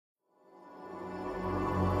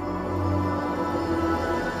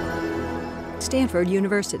Stanford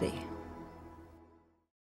University.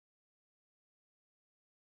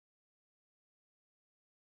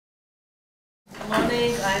 Good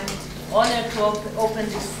morning. I'm honored to open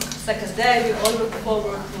this second day. We all look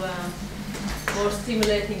forward to more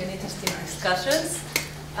stimulating and interesting discussions.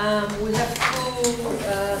 We have two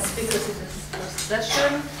speakers in this first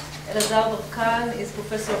session. Elazar Barkan is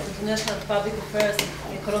Professor of International and Public Affairs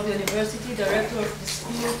in Columbia University, Director of the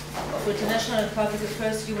School of International and Public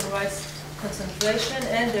Affairs Human Rights Concentration,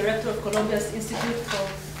 and Director of Columbia's Institute for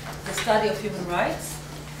the Study of Human Rights.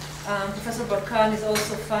 Professor Barkan is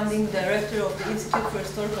also founding director of the Institute for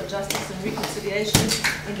Historical Justice and Reconciliation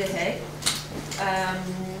in The Hague.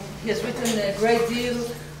 He has written a great deal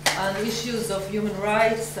on issues of human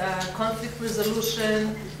rights, conflict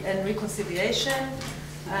resolution, and reconciliation.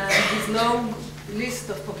 His long list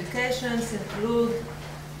of publications include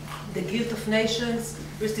The Guilt of Nations,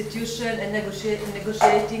 Restitution and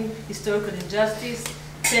Negotiating Historical Injustice,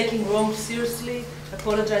 Taking Wrong Seriously,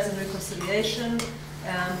 Apologize and Reconciliation,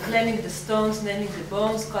 Claiming the Stones, Naming the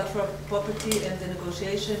Bones, Cultural Property, and the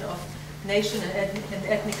Negotiation of Nation and Ethnic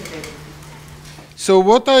Identity. So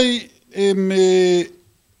what I am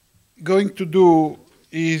going to do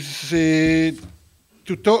is to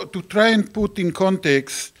try and put in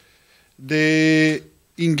context the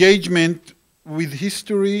engagement with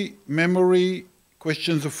history, memory,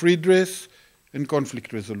 questions of redress, and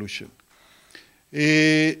conflict resolution.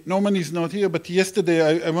 Norman is not here, but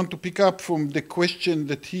yesterday I want to pick up from the question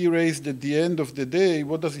that he raised at the end of the day: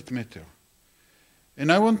 what does it matter?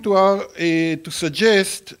 And I want to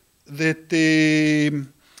suggest that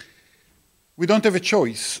we don't have a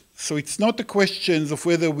choice. So it's not a question of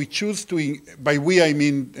whether we choose to, by we I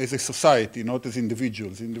mean as a society, not as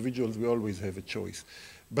individuals. Individuals, we always have a choice.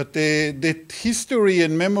 But that history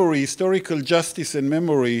and memory, historical justice and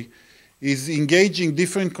memory, is engaging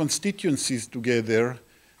different constituencies together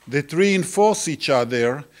that reinforce each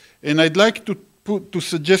other. And I'd like to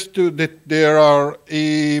suggest that there are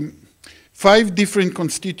 5 different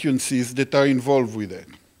constituencies that are involved with that.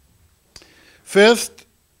 First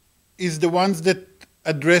is the ones that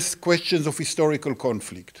address questions of historical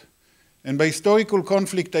conflict. And by historical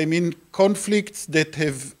conflict, I mean conflicts that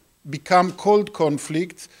have become cold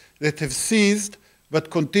conflicts, that have ceased, but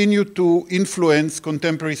continue to influence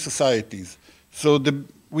contemporary societies. So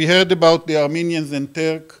we heard about the Armenians and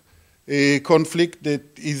Turk conflict that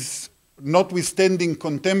is notwithstanding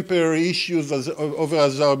contemporary issues over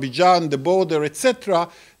Azerbaijan, the border, etc.,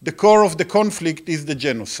 the core of the conflict is the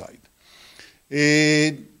genocide.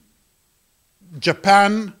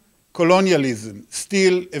 Japan, colonialism,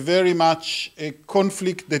 still a very much a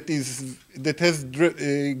conflict that has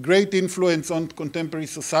great influence on contemporary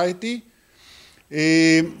society,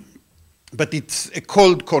 but it's a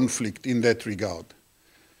cold conflict in that regard.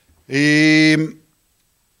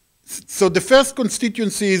 So the first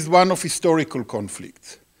constituency is one of historical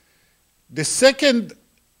conflicts. The second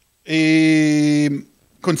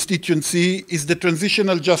constituency is the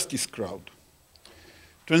transitional justice crowd.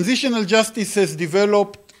 Transitional justice has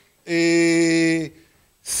developed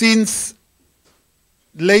since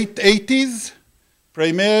late 80s,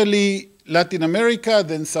 primarily Latin America,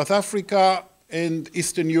 then South Africa, and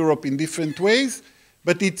Eastern Europe in different ways,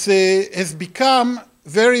 but it has become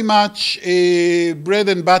very much a bread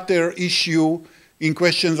and butter issue in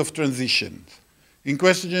questions of transition. In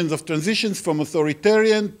questions of transitions from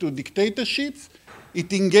authoritarian to dictatorships,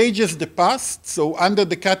 it engages the past, so under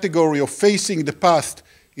the category of facing the past,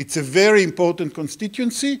 it's a very important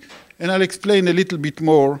constituency, and I'll explain a little bit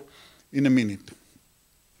more in a minute.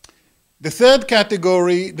 The third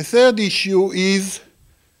category, the third issue is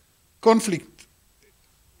conflict,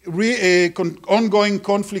 ongoing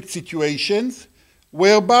conflict situations,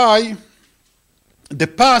 whereby the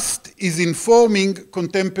past is informing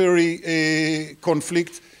contemporary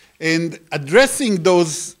conflicts, and addressing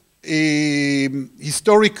those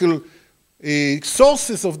historical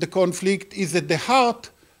sources of the conflict is at the heart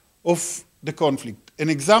of the conflict. An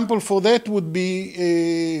example for that would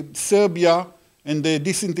be Serbia and the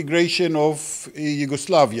disintegration of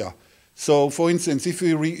Yugoslavia. So, for instance,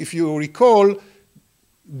 if you recall,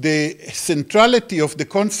 the centrality of the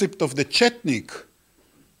concept of the Chetnik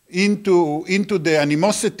into the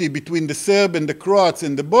animosity between the Serb and the Croats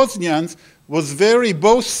and the Bosnians was very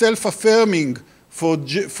both self-affirming for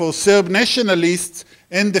Serb nationalists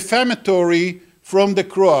and defamatory from the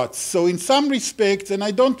Croats. So in some respects, and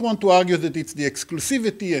I don't want to argue that it's the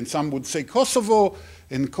exclusivity, and some would say Kosovo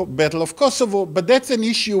and Battle of Kosovo, but that's an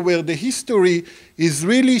issue where the history is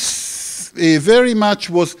really very much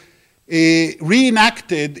was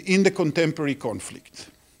reenacted in the contemporary conflict.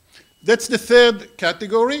 That's the third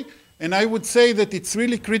category. And I would say that it's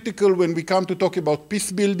really critical when we come to talk about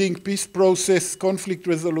peace building, peace process, conflict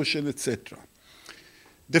resolution, etc.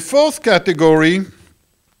 The fourth category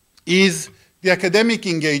is the academic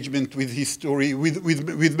engagement with history,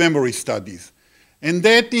 with memory studies. And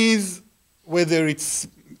that is whether it's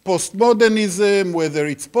postmodernism, whether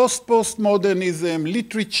it's post-postmodernism,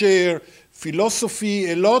 literature, philosophy,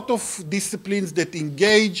 a lot of disciplines that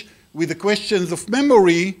engage with the questions of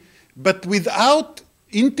memory, but without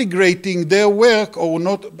integrating their work or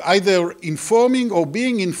not either informing or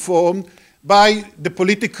being informed by the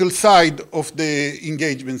political side of the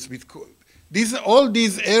engagements with. All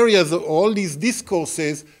these areas, all these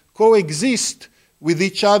discourses coexist with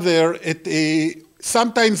each other at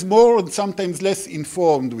sometimes more and sometimes less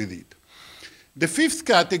informed with it. The fifth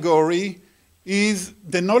category is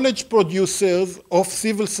the knowledge producers of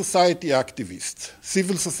civil society activists,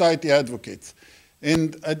 civil society advocates.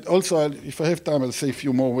 And also, if I have time, I'll say a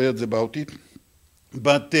few more words about it.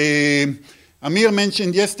 But Amir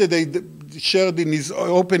mentioned yesterday, shared in his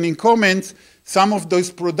opening comments, some of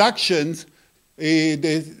those productions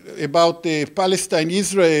about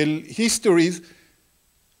Palestine-Israel histories,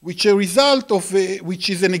 which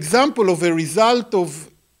is an example of a result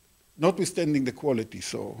of, notwithstanding the quality,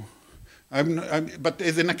 so, but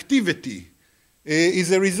as an activity,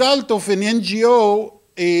 is a result of an NGO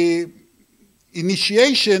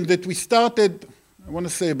initiation that we started, I want to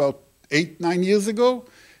say about 8-9 years ago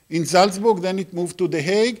in Salzburg, then it moved to The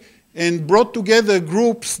Hague, and brought together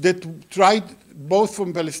groups that tried, both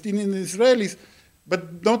from Palestinians and Israelis,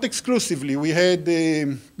 but not exclusively. We had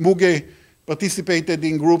Muge participated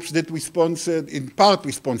in groups that we sponsored, in part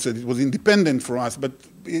we sponsored, it was independent for us, but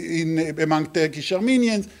among Turkish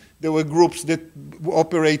Armenians, there were groups that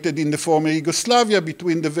operated in the former Yugoslavia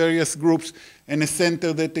between the various groups, and a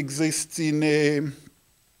center that exists in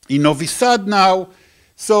Novi Sad now.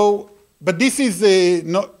 So, but this is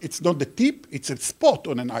it's not the tip, it's a spot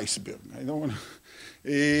on an iceberg. I don't want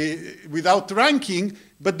to, without ranking,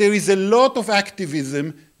 but there is a lot of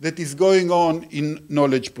activism that is going on in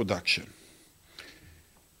knowledge production.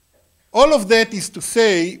 All of that is to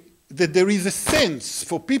say that there is a sense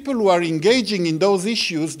for people who are engaging in those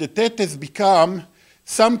issues that that has become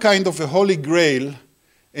some kind of a holy grail,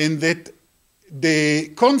 and that the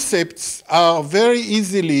concepts are very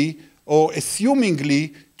easily or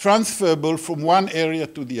assumingly transferable from one area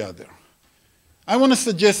to the other. I want to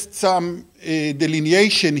suggest some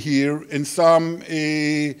delineation here and some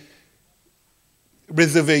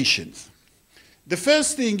reservations. The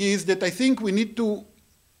first thing is that I think we need to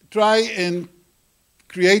try and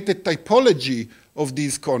create a typology of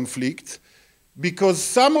these conflicts, because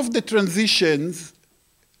some of the transitions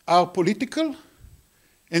are political,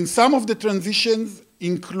 and some of the transitions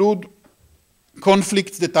include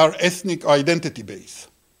conflicts that are ethnic or identity-based.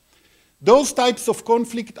 Those types of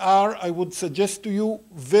conflict are, I would suggest to you,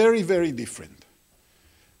 very, very different.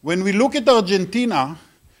 When we look at Argentina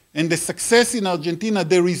and the success in Argentina,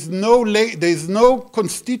 there is no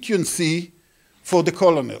constituency for the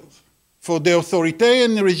colonels. For the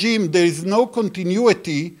authoritarian regime, there is no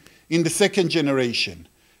continuity in the second generation.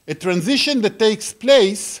 A transition that takes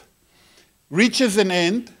place reaches an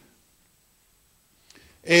end,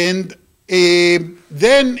 and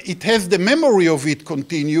then it has the memory of it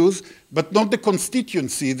continues, but not the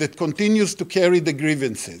constituency that continues to carry the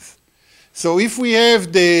grievances. So if we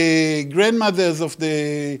have the grandmothers of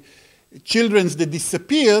the children that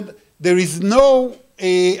disappeared, there is no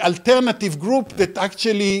alternative group that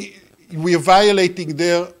actually we are violating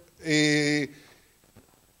their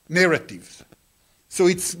narratives. So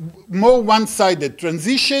it's more one-sided.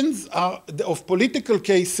 Transitions of political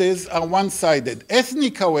cases are one-sided.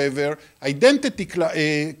 Ethnic, however, identity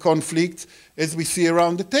conflicts, as we see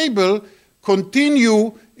around the table,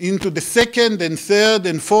 continue into the second and third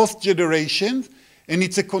and fourth generations, and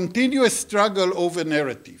it's a continuous struggle over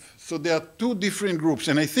narrative. So there are two different groups,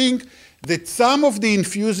 and I think that some of the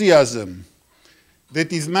enthusiasm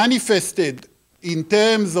that is manifested in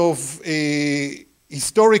terms of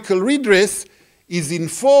historical redress is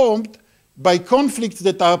informed by conflicts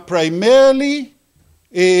that are primarily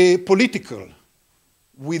political,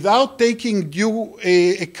 without taking due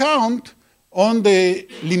account on the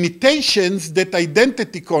limitations that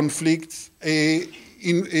identity conflicts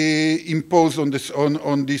impose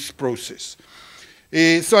on this process.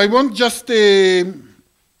 So I want just to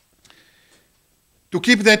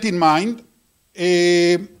keep that in mind.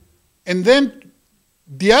 And then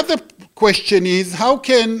the other question is, how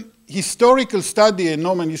can historical study, and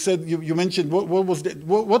Norman, you mentioned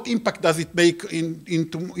what impact does it make in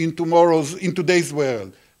today's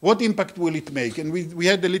world? What impact will it make? And we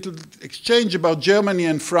had a little exchange about Germany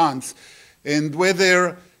and France, and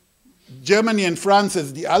whether Germany and France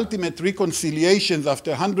as the ultimate reconciliations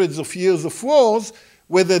after hundreds of years of wars,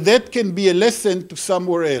 whether that can be a lesson to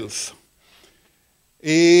somewhere else.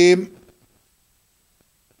 It's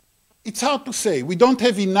hard to say. We don't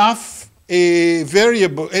have enough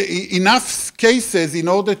enough cases in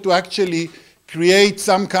order to actually create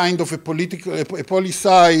some kind of a policy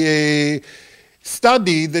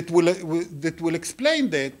study that will explain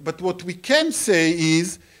that. But what we can say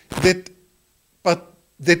is that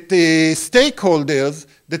stakeholders,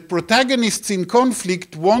 that protagonists in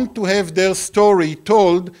conflict want to have their story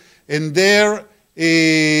told and their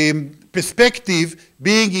perspective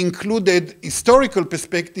being included, historical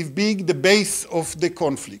perspective being the base of the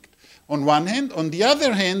conflict. On one hand. On the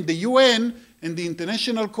other hand, the UN and the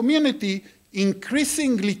international community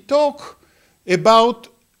increasingly talk about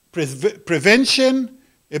prevention,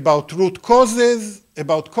 about root causes,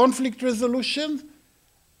 about conflict resolution,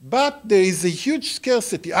 but there is a huge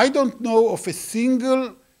scarcity. I don't know of a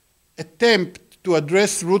single attempt to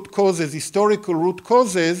address root causes, historical root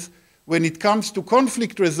causes, when it comes to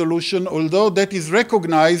conflict resolution, although that is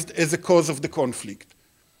recognized as a cause of the conflict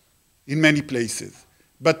in many places.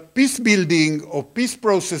 But peace building or peace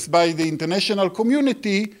process by the international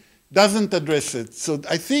community doesn't address it. So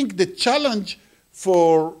I think the challenge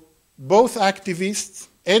for both activists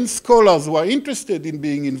and scholars who are interested in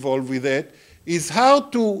being involved with that is how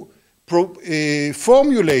to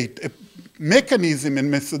formulate a mechanism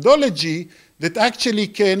and methodology that actually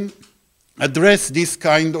can address this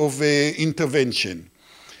kind of intervention.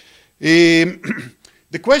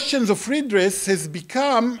 The questions of redress has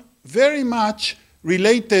become very much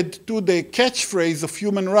related to the catchphrase of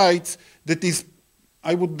human rights that is,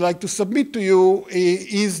 I would like to submit to you,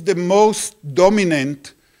 is the most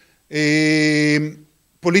dominant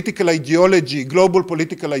political ideology, global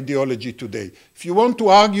political ideology today. If you want to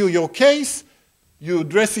argue your case, you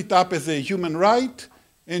dress it up as a human right,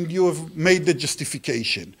 and you have made the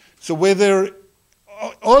justification. So whether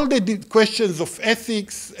all the questions of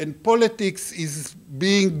ethics and politics is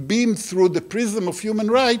being beamed through the prism of human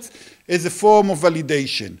rights as a form of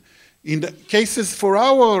validation. In the cases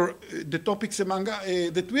for the topics among,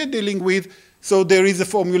 that we're dealing with, so there is a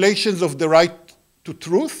formulations of the right to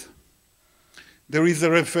truth. There is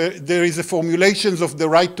a formulations of the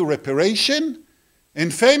right to reparation,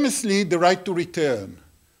 and famously the right to return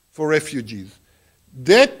for refugees.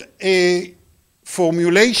 That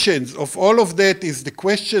formulations of all of that is the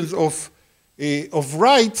questions of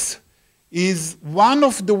rights is one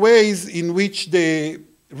of the ways in which the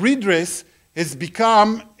redress has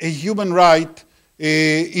become a human right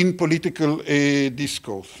in political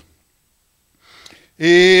discourse.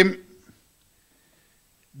 That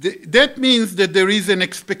means that there is an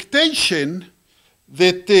expectation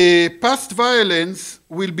that past violence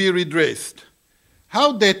will be redressed.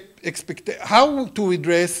 How to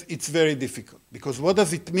redress, it's very difficult, because what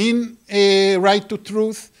does it mean, right to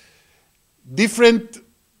truth? Different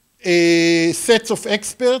sets of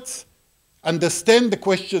experts understand the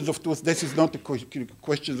questions of truth. This is not a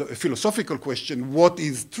philosophical question, what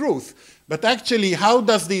is truth? But actually, how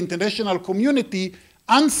does the international community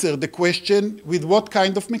answer the question with what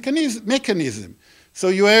kind of mechanism? So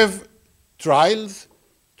you have trials,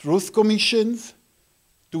 truth commissions,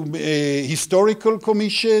 historical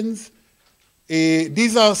commissions.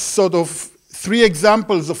 These are sort of three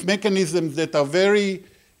examples of mechanisms that are very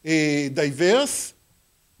diverse,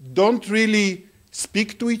 don't really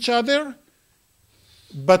speak to each other,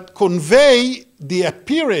 but convey the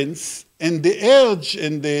appearance and the urge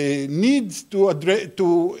and the needs to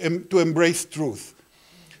embrace truth.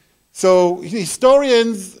 So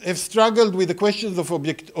historians have struggled with the questions of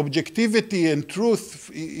objectivity and truth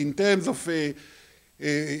in terms of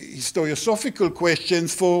historiosophical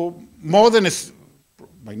questions for more than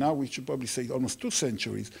by now we should probably say almost 2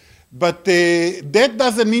 centuries. But that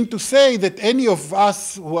doesn't mean to say that any of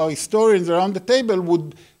us who are historians around the table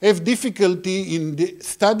would have difficulty in the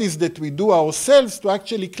studies that we do ourselves to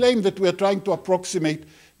actually claim that we are trying to approximate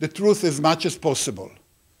the truth as much as possible.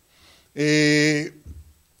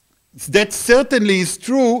 That certainly is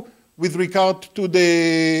true with regard to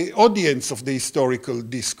the audience of the historical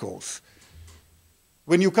discourse.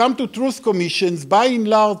 When you come to truth commissions, by and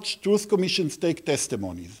large, truth commissions take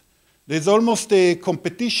testimonies. There's almost a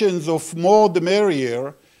competition of more the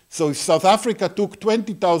merrier. So if South Africa took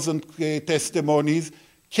 20,000 testimonies,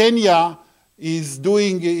 Kenya is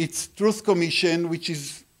doing its truth commission, which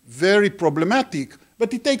is very problematic,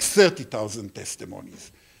 but it takes 30,000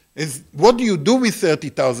 testimonies. is what do you do with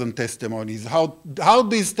 30,000 testimonies? How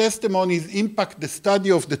these testimonies impact the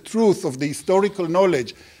study of the truth, of the historical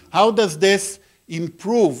knowledge? How does this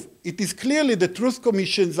improve? It is clearly the truth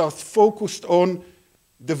commissions are focused on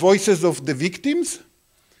the voices of the victims,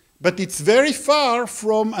 but it's very far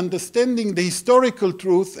from understanding the historical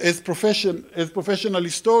truth as professional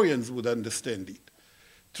historians would understand it.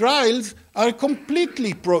 Trials are a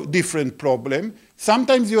completely different problem.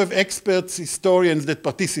 Sometimes you have experts, historians that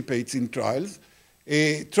participate in trials.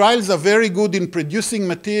 Trials are very good in producing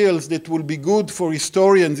materials that will be good for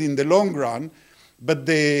historians in the long run, but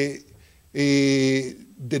the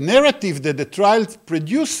narrative that the trial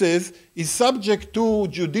produces is subject to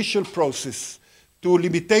judicial process, to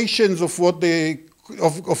limitations of what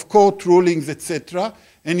of court rulings, etc.,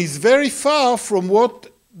 and is very far from what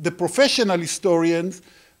the professional historians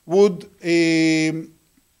would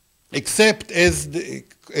accept as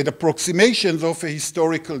an approximation of a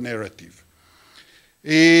historical narrative.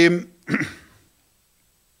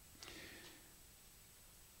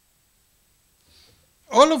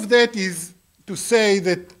 All of that is to say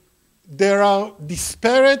that there are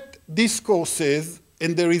disparate discourses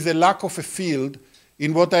and there is a lack of a field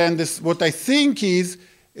in what I think is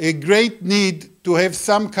a great need to have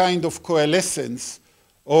some kind of coalescence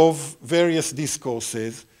of various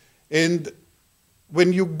discourses. And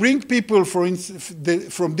when you bring people, for instance,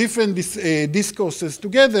 from different discourses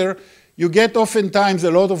together, you get oftentimes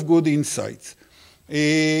a lot of good insights.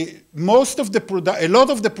 A lot of the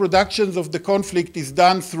productions of the conflict is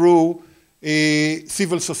done through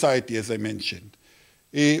civil society, as I mentioned.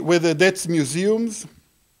 Whether that's museums,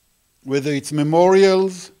 whether it's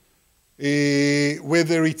memorials,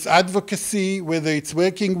 whether it's advocacy, whether it's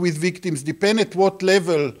working with victims, depending at what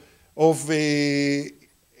level of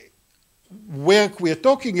work we are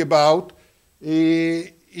talking about,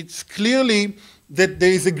 it's clearly that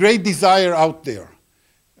there is a great desire out there.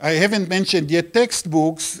 I haven't mentioned yet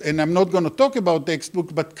textbooks, and I'm not going to talk about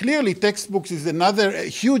textbooks, but clearly textbooks is another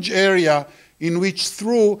huge area in which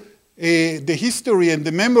through the history and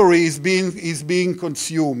the memory is being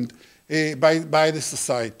consumed by the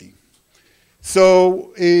society.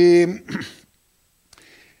 So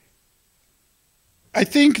I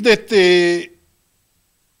think that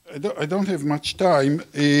I don't have much time,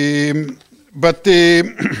 but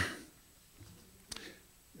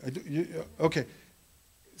okay.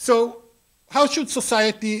 So how should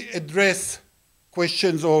society address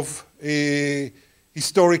questions of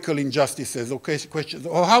historical injustices, or questions,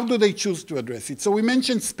 or how do they choose to address it? So we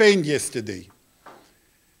mentioned Spain yesterday.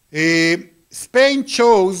 Spain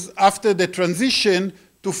chose, after the transition,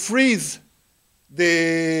 to freeze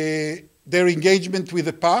their engagement with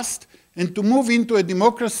the past and to move into a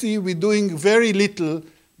democracy with doing very little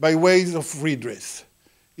by ways of redress.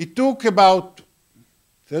 It took about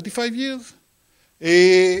 35 years?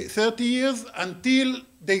 30 years until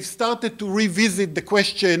they started to revisit the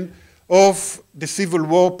question of the civil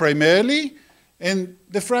war primarily, and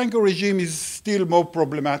the Franco regime is still more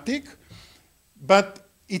problematic, but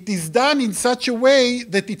it is done in such a way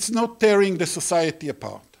that it's not tearing the society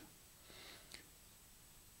apart.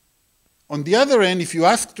 On the other hand, if you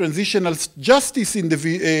ask transitional justice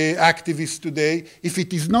activists today, if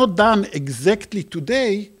it is not done exactly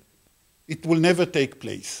today, it will never take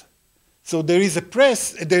place. So there is a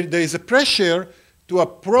pressure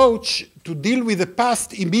to deal with the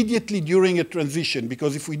past immediately during a transition,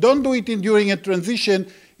 because if we don't do it during a transition,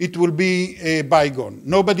 it will be bygone.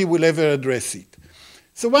 Nobody will ever address it.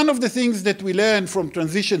 So one of the things that we learn from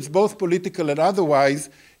transitions, both political and otherwise,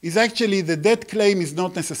 is actually that that claim is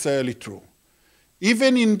not necessarily true.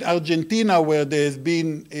 Even in Argentina, where there's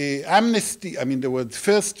been amnesty, I mean, there were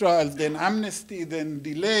first trials, then amnesty, then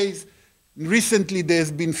delays. Recently, there's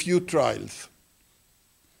been few trials,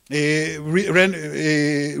 renewed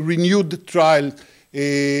trial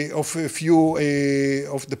of a few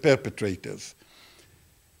of the perpetrators.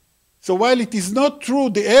 So while it is not true,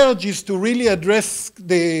 the urge is to really address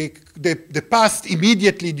the past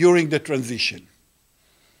immediately during the transition.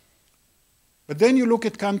 But then you look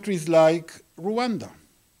at countries like Rwanda.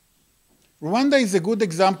 Rwanda is a good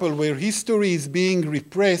example where history is being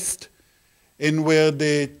repressed and where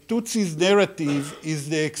the Tutsis narrative is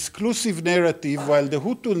the exclusive narrative, while the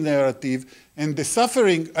Hutu narrative and the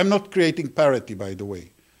suffering, I'm not creating parity, by the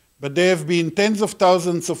way, but there have been tens of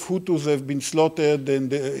thousands of Hutus have been slaughtered,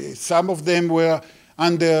 and some of them were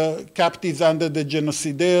captives under the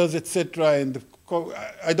genocidaires, etc. And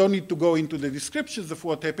I don't need to go into the descriptions of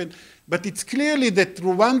what happened, but it's clearly that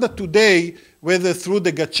Rwanda today, whether through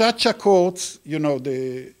the Gacaca courts, you know,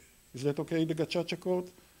 is that okay, the Gacaca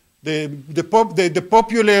court? The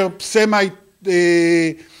popular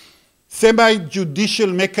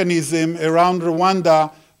semi-judicial mechanism around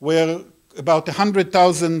Rwanda where about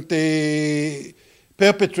 100,000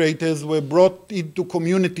 perpetrators were brought into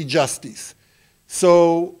community justice.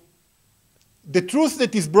 So the truth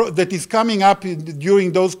that is coming up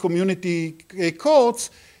during those community courts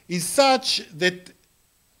is such that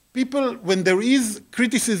people, when there is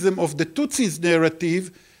criticism of the Tutsis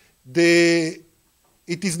narrative,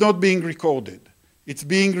 it is not being recorded. It's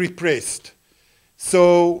being repressed.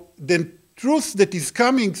 So the truth that is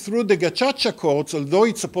coming through the Gacaca courts, although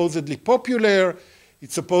it's supposedly popular,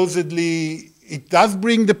 it does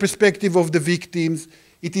bring the perspective of the victims,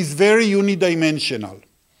 it is very unidimensional.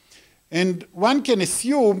 And one can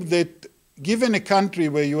assume that given a country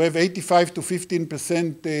where you have 85 to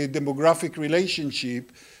 15% demographic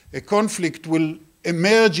relationship, a conflict will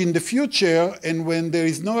emerge in the future, and when there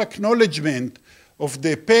is no acknowledgement of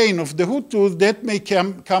the pain of the Hutus, that may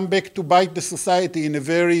come back to bite the society in a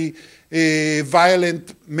very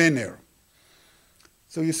violent manner.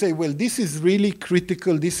 So you say, well, this is really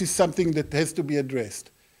critical, this is something that has to be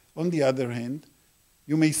addressed. On the other hand,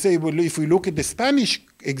 you may say, well, if we look at the Spanish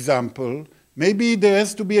example, maybe there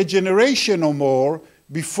has to be a generation or more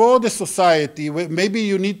before the society, where maybe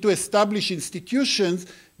you need to establish institutions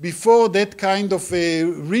before that kind of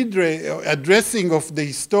addressing of the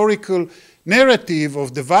historical narrative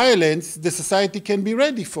of the violence, the society can be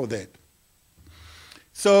ready for that.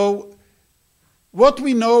 So what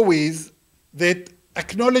we know is that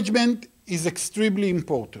acknowledgement is extremely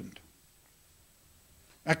important.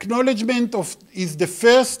 Acknowledgement is the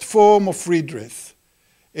first form of redress.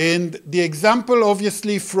 And the example,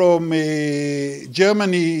 obviously, from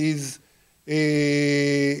Germany is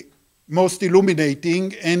most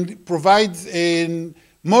illuminating and provides a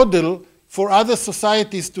model for other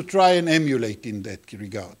societies to try and emulate in that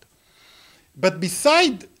regard. But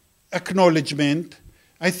beside acknowledgement,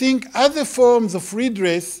 I think other forms of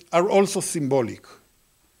redress are also symbolic.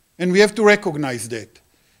 And we have to recognize that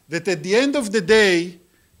at the end of the day,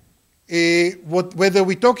 whether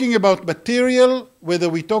we're talking about whether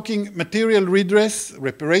we're talking material redress,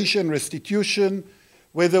 reparation, restitution,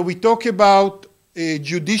 whether we talk about a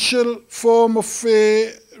judicial form of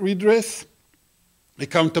redress,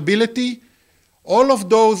 accountability, all of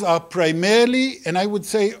those are primarily, and I would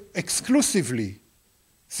say exclusively,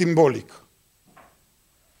 symbolic.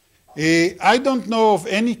 I don't know of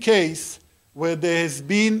any case where there has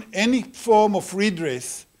been any form of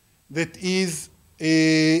redress that is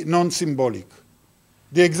non-symbolic.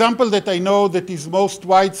 The example that I know that is most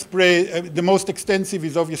widespread, the most extensive,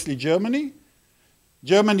 is obviously Germany.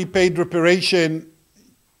 Germany paid reparation,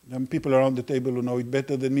 there are people around the table who know it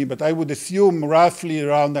better than me, but I would assume roughly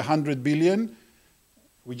around 100 billion.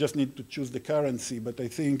 We just need to choose the currency, but I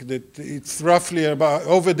think that it's roughly about,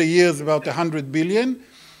 over the years, about 100 billion,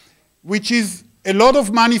 which is a lot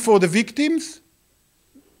of money for the victims,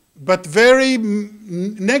 but very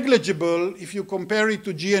negligible if you compare it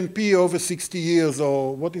to GNP over 60 years,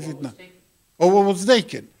 or what is it now? Or what was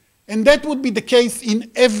taken. And that would be the case in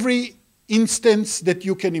every instance that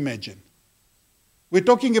you can imagine. We're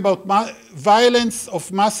talking about violence of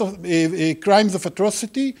crimes of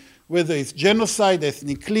atrocity, whether it's genocide,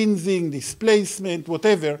 ethnic cleansing, displacement,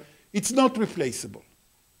 whatever, it's not replaceable.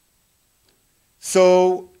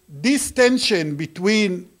 So this tension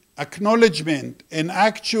between acknowledgement and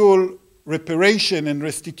actual reparation and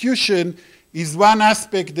restitution is one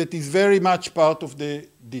aspect that is very much part of the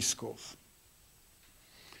discourse.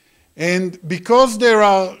 And because there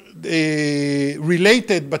are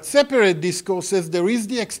related but separate discourses, there is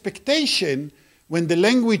the expectation when the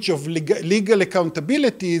language of legal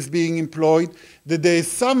accountability is being employed that there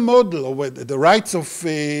is some model, or the rights of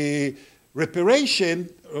reparation,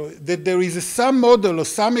 that there is some model or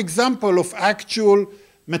some example of actual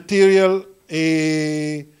material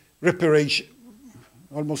reparation.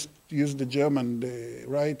 Almost use the German,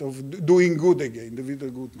 right, of doing good again, the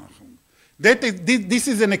Wiedergutmachung. This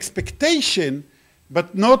is an expectation,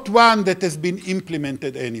 but not one that has been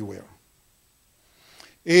implemented anywhere.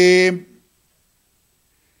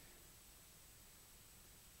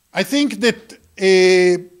 I think that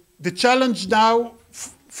the challenge now,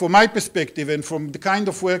 from my perspective and from the kind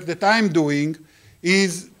of work that I'm doing,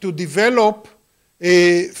 is to develop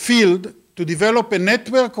a field, to develop a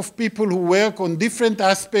network of people who work on different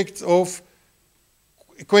aspects of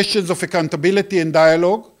questions of accountability and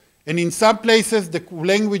dialogue. And in some places, the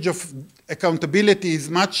language of accountability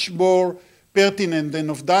is much more pertinent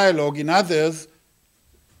than of dialogue. In others,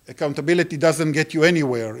 accountability doesn't get you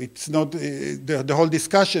anywhere. It's not, the whole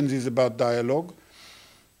discussion is about dialogue.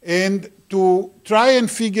 And to try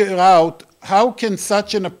and figure out how can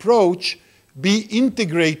such an approach be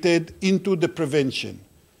integrated into the prevention.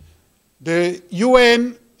 The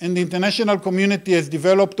UN and the international community has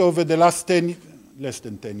developed over the last less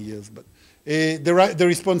than 10 years, but the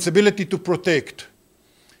responsibility to protect.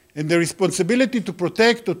 And the responsibility to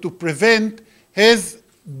protect or to prevent has,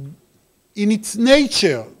 in its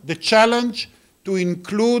nature, the challenge to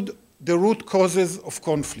include the root causes of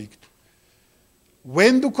conflict.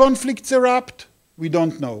 When do conflicts erupt? We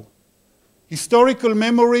don't know. Historical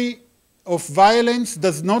memory of violence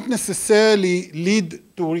does not necessarily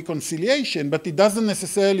lead to reconciliation, but it doesn't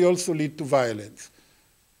necessarily also lead to violence.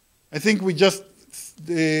 I think we just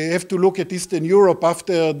have to look at Eastern Europe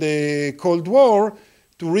after the Cold War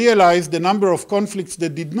to realize the number of conflicts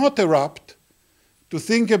that did not erupt, to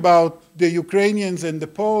think about the Ukrainians and the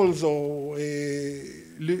Poles or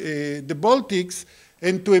the Baltics,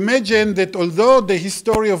 and to imagine that although the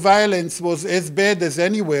history of violence was as bad as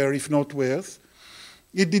anywhere, if not worse,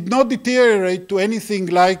 it did not deteriorate to anything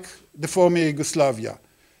like the former Yugoslavia.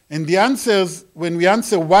 And the answers, when we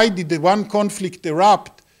answer why did the one conflict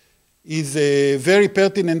erupt, is a very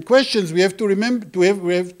pertinent questions. We have to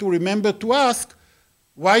remember to ask,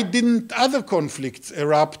 why didn't other conflicts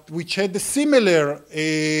erupt which had a similar,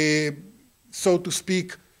 so to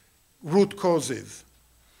speak, root causes?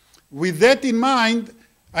 With that in mind,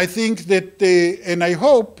 I think that, and I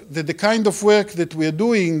hope that the kind of work that we're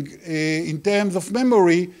doing in terms of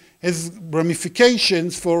memory has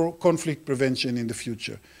ramifications for conflict prevention in the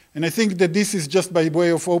future. And I think that this is just by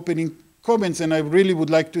way of opening comments, and I really would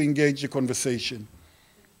like to engage the conversation.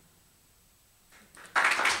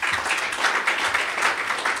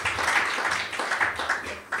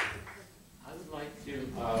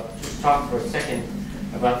 Just talk for a second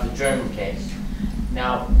about the German case.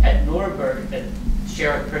 Now, at Nuremberg, and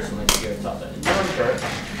share a personal experience also. At Nuremberg,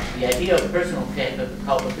 the idea of personal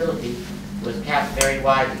culpability was cast very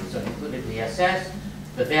widely. So it included the SS,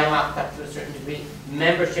 the Wehrmacht up to a certain degree,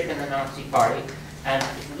 membership in the Nazi Party, and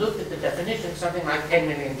if you looked at the definition, something like 10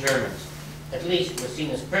 million Germans, at least, were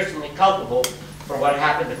seen as personally culpable for what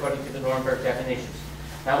happened according to the Nuremberg definitions.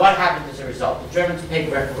 Now, what happened as a result? The Germans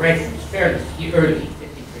paid reparations fairly early,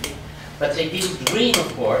 53, but they didn't dream,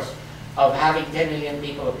 of course, of having 10 million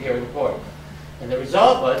people appear in court. And the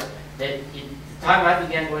result was that in the time I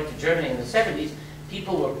began going to Germany in the 70s,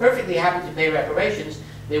 people were perfectly happy to pay reparations.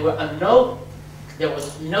 There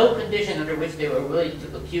was no condition under which they were willing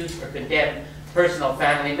to accuse or condemn personal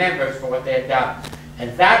family members for what they had done.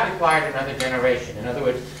 And that required another generation. In other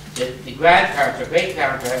words, the grandparents or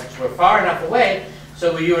great-grandparents were far enough away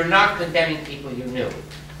so you were not condemning people you knew.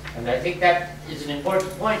 And I think that is an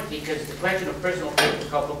important point because the question of personal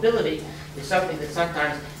culpability is something that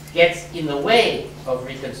sometimes gets in the way of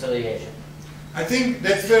reconciliation. I think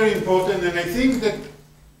that's very important, and I think that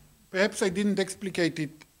perhaps I didn't explicate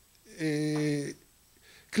it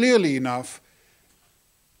clearly enough.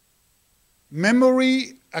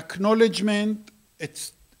 Memory, acknowledgement,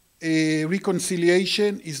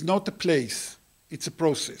 reconciliation is not a place, it's a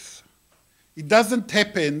process. It doesn't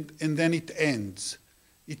happen and then it ends.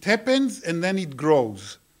 It happens and then it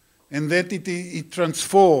grows, and that it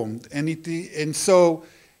transformed, and so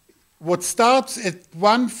what starts at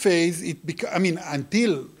one phase,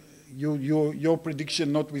 until your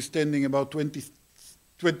prediction notwithstanding about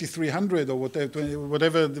 2300 or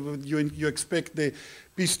whatever you expect the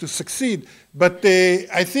peace to succeed. But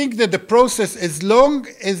I think that the process, as long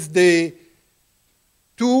as the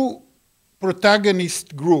two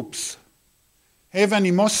protagonist groups have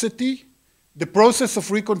animosity, the process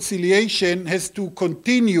of reconciliation has to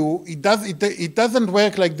continue. It doesn't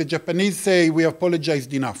work like the Japanese say, we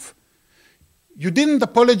apologized enough. You didn't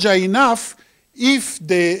apologize enough if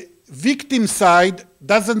the victim side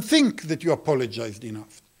doesn't think that you apologized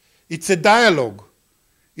enough. It's a dialogue.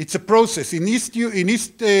 It's a process. In East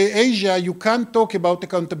Asia, you can't talk about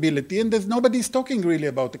accountability, and nobody's talking really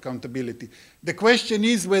about accountability. The question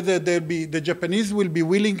is whether the Japanese will be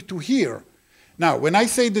willing to hear. Now, when I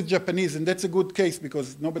say the Japanese, and that's a good case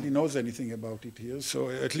because nobody knows anything about it here, so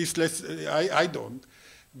at least I don't.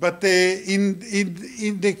 But in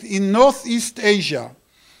Northeast Asia,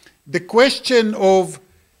 the question of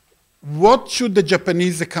what should the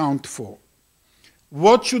Japanese account for?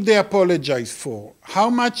 What should they apologize for? How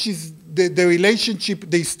much is the relationship,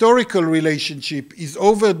 the historical relationship, is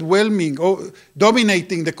overwhelming, or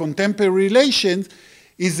dominating the contemporary relations,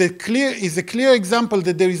 is a clear example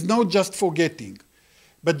that there is no just forgetting.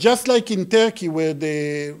 But just like in Turkey, where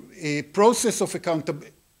the process of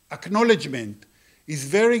acknowledgement is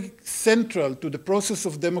very central to the process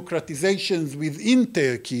of democratization within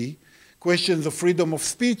Turkey, questions of freedom of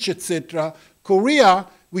speech, etc., Korea,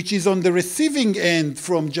 which is on the receiving end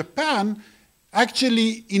from Japan,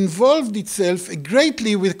 actually involved itself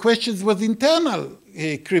greatly with questions with internal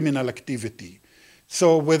criminal activity.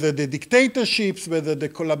 So whether the dictatorships, whether the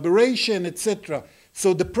collaboration, etc.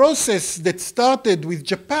 So the process that started with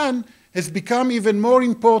Japan has become even more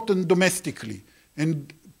important domestically.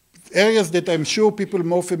 And areas that I'm sure people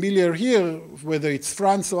more familiar here, whether it's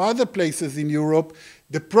France or other places in Europe,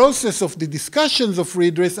 the process of the discussions of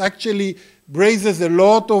redress actually raises a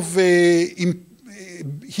lot of hidden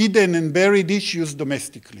and buried issues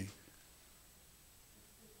domestically.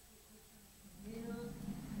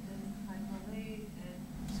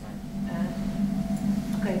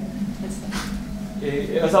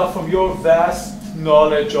 Elazar, from your vast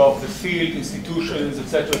knowledge of the field, institutions,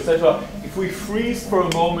 etc., if we freeze for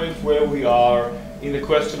a moment where we are in the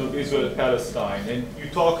question of Israel-Palestine, and you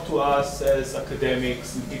talk to us as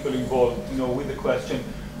academics and people involved, with the question,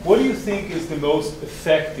 what do you think is the most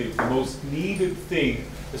effective, the most needed thing,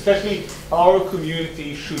 especially our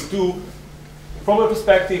community should do from a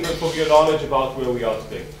perspective and from your knowledge about where we are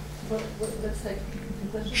today? Let's take the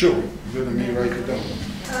question. Sure, let me write it down.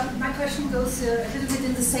 My question goes a little bit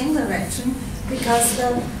in the same direction, because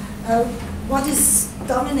what is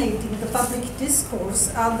dominating the public discourse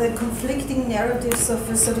are the conflicting narratives of,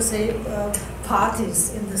 so to say,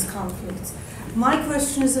 parties in this conflict. My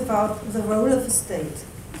question is about the role of the state,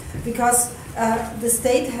 because the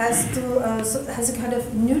state has a kind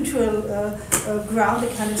of neutral ground, a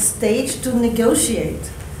kind of stage to negotiate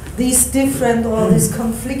these different or these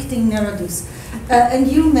conflicting narratives. And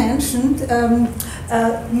you mentioned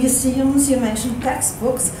museums, you mentioned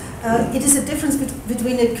textbooks. It is a difference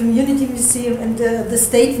between a community museum and the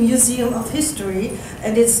State Museum of History,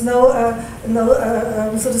 and it's no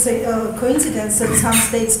so to say, coincidence that some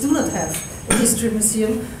states do not have a history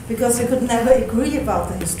museum, because you could never agree about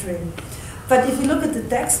the history. But if you look at the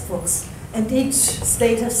textbooks, and each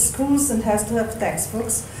state has schools and has to have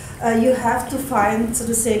textbooks, you have to find, so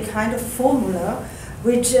to say, a kind of formula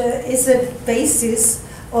which is a basis,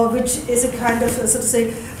 or which is a kind of, so to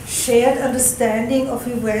say, shared understanding of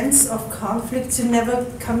events, of conflicts. You never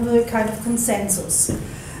come to a kind of consensus.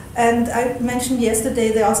 And I mentioned yesterday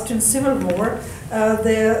the Austrian Civil War.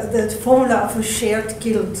 The formula of a shared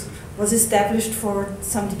guilt was established for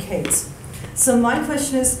some decades. So my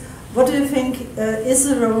question is, what do you think is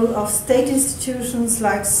the role of state institutions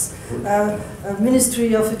like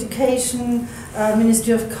Ministry of Education,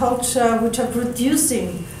 Ministry of Culture, which are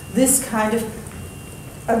producing this kind of,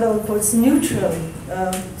 I don't know, it's neutral,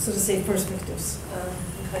 so to say, perspectives?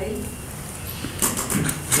 Okay.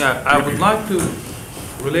 Yeah, I would like to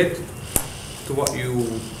relate to what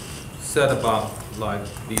you said about, like,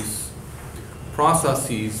 these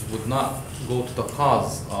processes would not go to the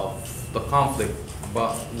cause of the conflict,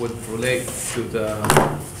 but would relate to the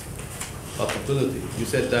culpability. You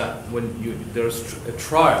said that when there's a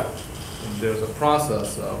trial, and there's a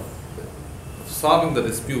process of solving the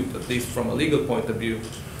dispute, at least from a legal point of view,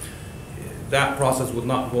 that process would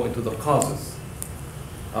not go into the causes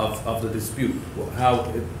of the dispute. Well,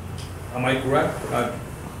 am I correct?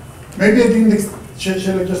 Maybe I didn't.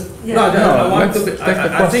 Shall I just? Yeah. No,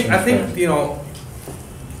 I think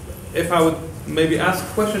if I would maybe ask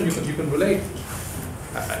a question, you can relate.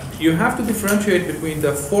 You have to differentiate between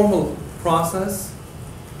the formal process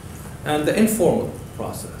and the informal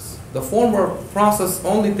process. The formal process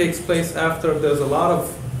only takes place after there's a lot of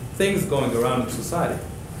things going around in society.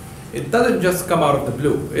 It doesn't just come out of the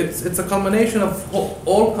blue. It's a culmination of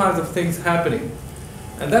all kinds of things happening.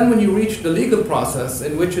 And then when you reach the legal process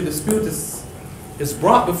in which a dispute is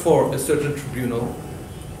brought before a certain tribunal,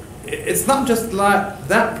 it's not just like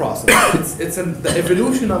that process. It's the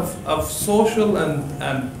evolution of social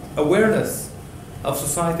and awareness of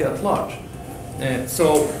society at large.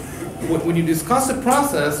 So when you discuss a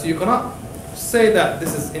process, you cannot say that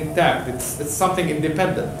this is intact. It's something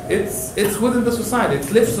independent. It's within the society.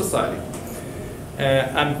 It's lived society.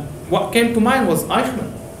 And what came to mind was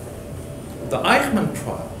Eichmann, the Eichmann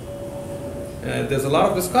trial. There's a lot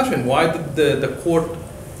of discussion. Why did the court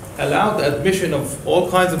allow the admission of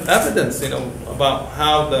all kinds of evidence, about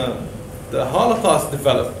how the Holocaust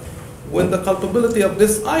developed, when the culpability of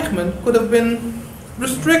this Eichmann could have been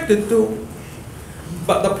restricted to?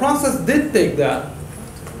 But the process did take that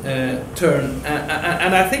turn,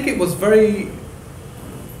 and I think it was very.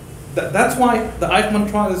 That's why the Eichmann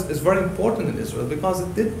trial is very important in Israel, because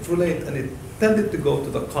it did relate and it tended to go to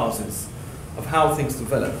the causes of how things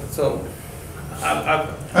developed. So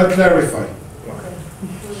I'll clarify. Okay.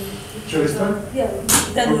 Shall I start? Yeah,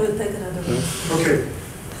 then we will take another one. Okay.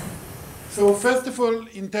 So first of all,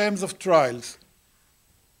 in terms of trials,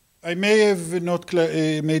 I may have not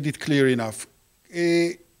made it clear enough.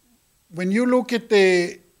 when you look at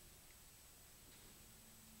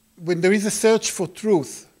when there is a search for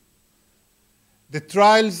truth, the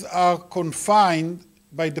trials are confined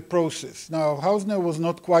by the process. Now, Hausner was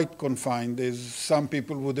not quite confined, as some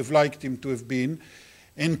people would have liked him to have been,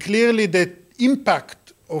 and clearly the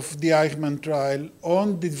impact of the Eichmann trial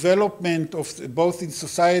on development of both in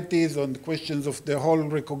societies, on the questions of the whole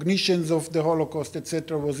recognitions of the Holocaust,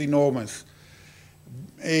 etc., was enormous,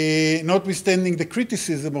 notwithstanding the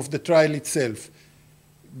criticism of the trial itself.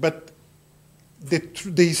 But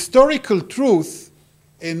the historical truth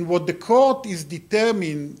and what the court is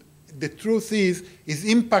determined the truth is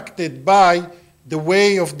impacted by the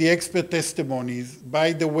way of the expert testimonies,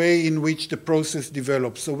 by the way in which the process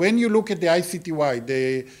develops. So when you look at the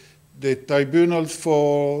ICTY, the tribunals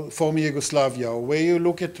for former Yugoslavia, or where you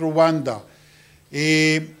look at Rwanda,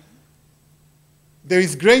 there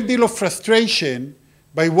is a great deal of frustration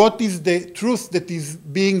by what is the truth that is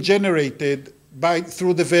being generated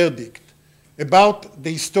through the verdict about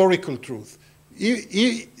the historical truth.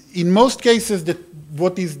 In most cases, the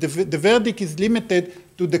verdict is limited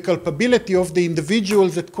to the culpability of the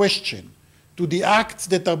individuals at question, to the acts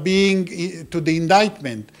that are being, to the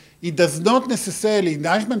indictment. It does not necessarily, the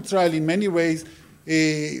Eichmann trial in many ways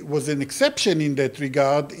was an exception in that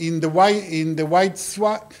regard, in the wide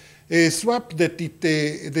swap that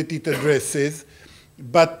it addresses.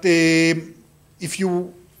 But if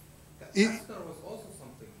you...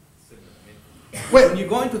 Well, when you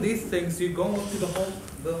go into these things, you go into the whole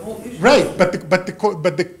issue. Right, but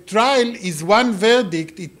the trial is one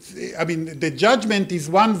verdict. I mean, the judgment is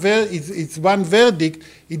one verdict.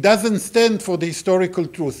 It doesn't stand for the historical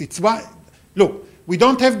truth. It's one. Look, we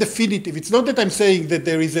don't have definitive. It's not that I'm saying that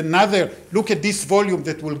there is another. Look at this volume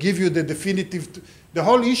that will give you the definitive. The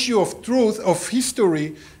whole issue of truth, of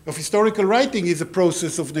history, of historical writing is a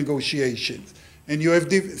process of negotiations, and you have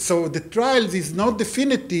so the trials is not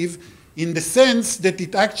definitive in the sense that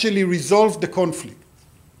it actually resolved the conflict.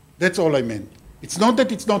 That's all I meant. It's not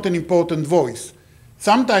that it's not an important voice.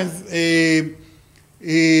 Sometimes, when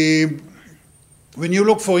you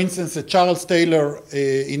look, for instance, at Charles Taylor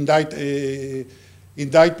indictment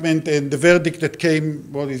and the verdict that came,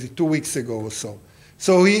 2 weeks ago or so.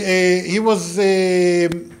 So he was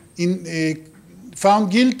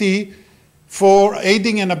found guilty for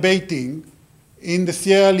aiding and abetting in the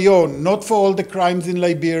Sierra Leone, not for all the crimes in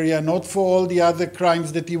Liberia, not for all the other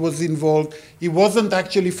crimes that he was involved. He wasn't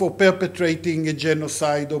actually for perpetrating a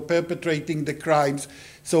genocide or perpetrating the crimes.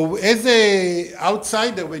 So as an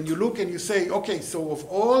outsider, when you look and you say, okay, so of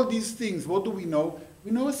all these things, what do we know? We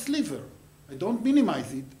know a sliver. I don't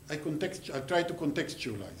minimize it. I try to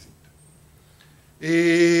contextualize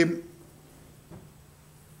it.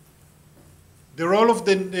 The role of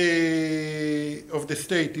the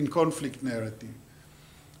state in conflict narrative.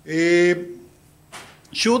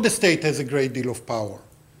 Sure, the state has a great deal of power.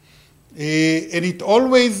 And it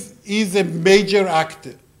always is a major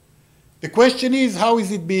actor. The question is, how is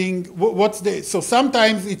it being, so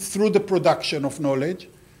sometimes it's through the production of knowledge,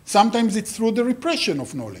 sometimes it's through the repression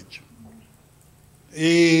of knowledge.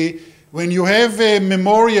 When you have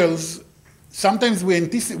memorials, sometimes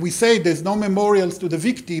we say there's no memorials to the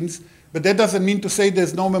victims, but that doesn't mean to say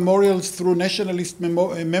there's no memorials through nationalist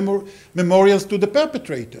memorials to the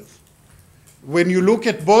perpetrators. When you look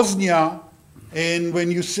at Bosnia, and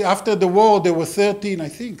when you see after the war, there were 13,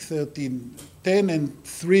 10 and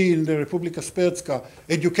 3 in the Republika Srpska,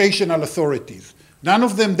 educational authorities. None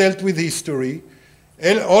of them dealt with history.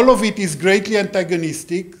 All of it is greatly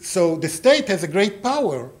antagonistic, so the state has a great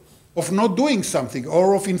power of not doing something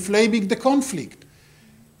or of inflaming the conflict.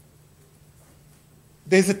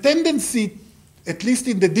 There's a tendency, at least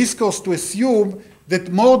in the discourse, to assume that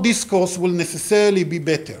more discourse will necessarily be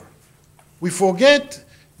better. We forget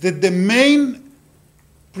that the main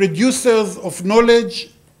producers of knowledge,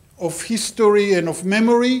 of history, and of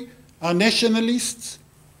memory are nationalists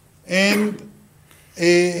and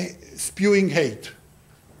spewing hate.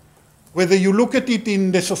 Whether you look at it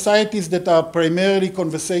in the societies that are primarily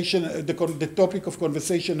the topic of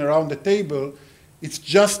conversation around the table, it's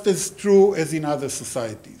just as true as in other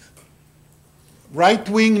societies.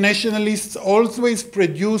 Right-wing nationalists always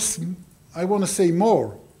produce, I want to say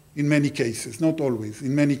more in many cases, not always,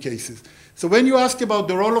 in many cases. So when you ask about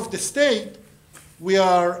the role of the state, we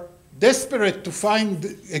are desperate to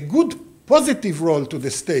find a good, positive role to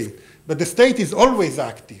the state. But the state is always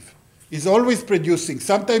active, is always producing,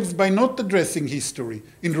 sometimes by not addressing history.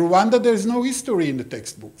 In Rwanda, there is no history in the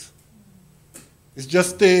textbooks. It's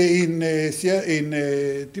just in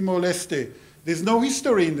Timor-Leste, there's no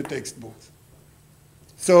history in the textbooks.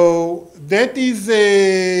 So that is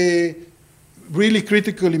really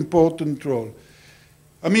critical, important role.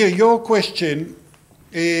 Amir, your question,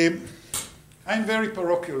 I'm very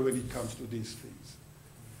parochial when it comes to these things.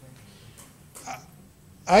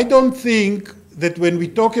 I don't think that when we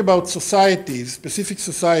talk about societies, specific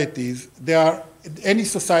societies, there are any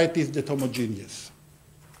societies that are homogeneous.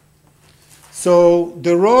 So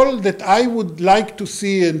the role that I would like to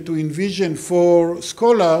see and to envision for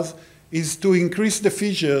scholars is to increase the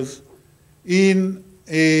fissures in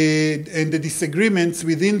and the disagreements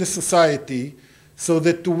within the society, so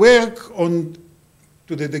that to work on,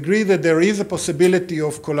 to the degree that there is a possibility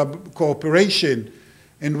of cooperation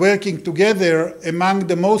and working together among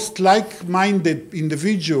the most like-minded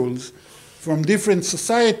individuals from different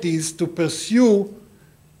societies to pursue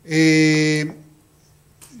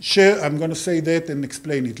I'm going to say that and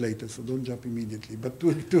explain it later, so don't jump immediately, but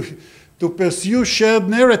to pursue shared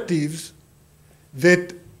narratives,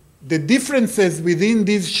 that the differences within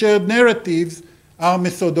these shared narratives are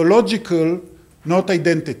methodological, not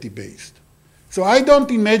identity-based. So I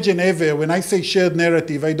don't imagine ever, when I say shared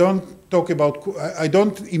narrative, I don't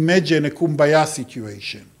imagine a kumbaya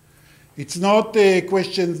situation. It's not a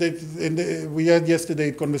question that, and we had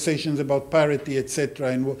yesterday conversations about parity, etc.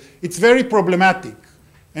 And it's very problematic.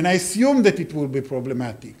 And I assume that it will be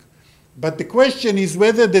problematic. But the question is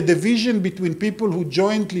whether the division between people who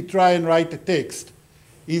jointly try and write a text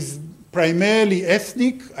is primarily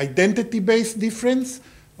ethnic, identity-based difference,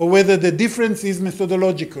 or whether the difference is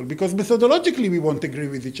methodological. Because methodologically we won't agree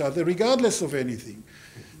with each other regardless of anything.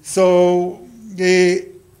 So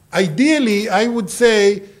ideally I would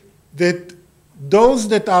say that those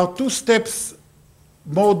that are 2 steps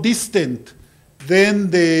more distant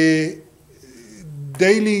than the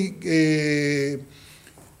daily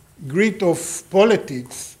grit of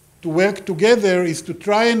politics to work together is to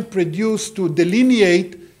try and produce, to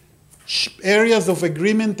delineate areas of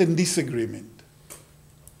agreement and disagreement.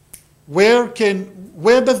 Where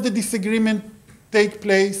does the disagreement take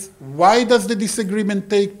place? Why does the disagreement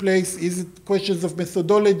take place? Is it questions of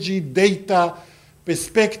methodology, data,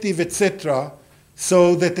 perspective, etc.,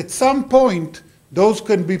 so that at some point those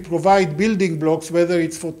can be provide building blocks, whether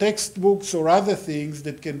it's for textbooks or other things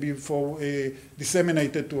that can be for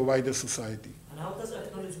disseminated to a wider society. And how does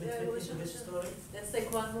acknowledgement fit into this story? Let's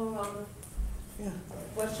take one more round of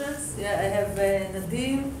questions. Yeah, I have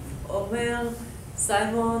Nadim, Omer,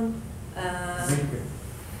 Simon.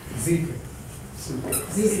 Zeke.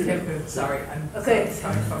 Sorry, I'm okay.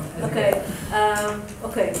 sorry. Okay.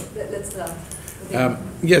 Okay. Let's start.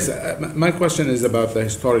 Yes, my question is about the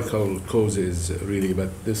historical causes, really, but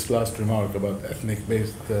this last remark about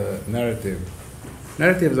ethnic-based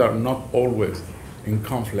narratives are not always in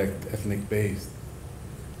conflict ethnic-based.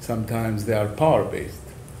 Sometimes they are power-based.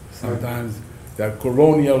 Sometimes they are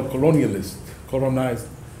colonialist, colonized.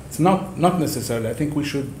 It's not necessarily. I think we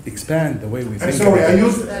should expand the way we think. Sorry, I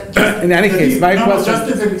used in any case, my question.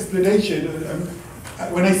 Just as an explanation,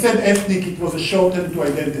 when I said ethnic, it was a shortened to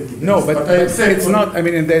identity. No, but it's not. I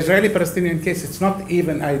mean, in the Israeli-Palestinian case, it's not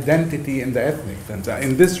even identity in the ethnic sense.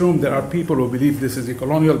 In this room, there are people who believe this is a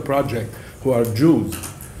colonial project who are Jews,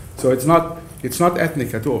 so it's not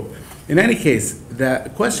ethnic at all. In any case,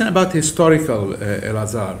 the question about historical,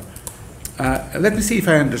 Elazar. Let me see if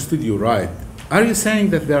I understood you right. Are you saying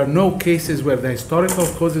that there are no cases where the historical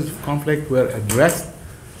causes of conflict were addressed?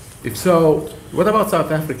 If so, what about South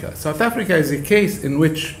Africa? South Africa is a case in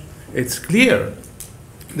which it's clear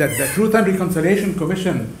that the Truth and Reconciliation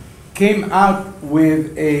Commission came out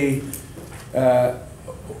with a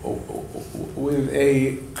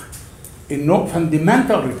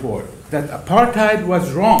fundamental report that apartheid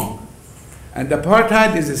was wrong, and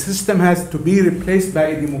apartheid is a system has to be replaced by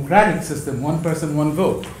a democratic system, 1 person, 1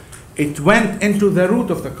 vote. It went into the root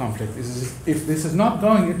of the conflict. If this is not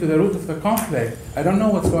going into the root of the conflict, I don't know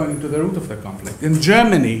what's going into the root of the conflict. In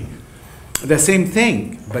Germany, the same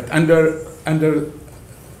thing, but under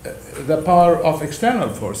the power of external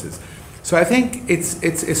forces. So I think it's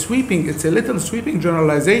a little sweeping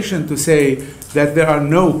generalization to say that there are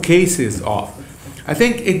no cases of. I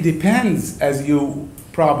think it depends, as you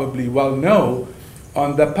probably well know,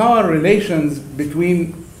 on the power relations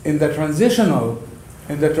between in the transitional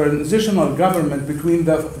government between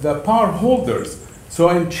the power holders. So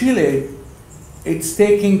in Chile, it's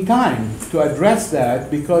taking time to address that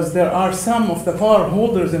because there are some of the power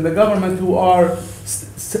holders in the government who are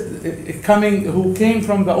who came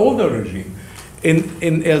from the older regime.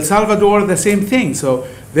 In El Salvador, the same thing. So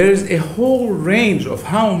there is a whole range of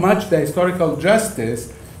how much the historical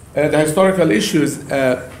justice, the historical issues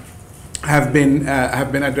have been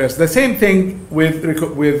addressed. The same thing with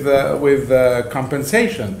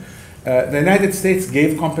compensation. The United States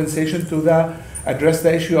gave compensation to address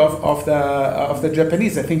the issue of the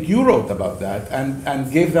Japanese. I think you wrote about that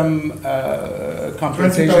and gave them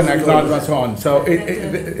compensation, acknowledgement, and so on. So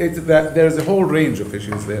there's a whole range of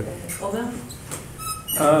issues there.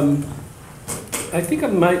 I think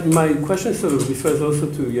my question sort of refers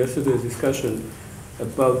also to yesterday's discussion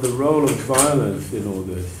about the role of violence in all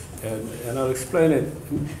this, and I'll explain it.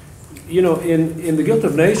 You know, in the Guild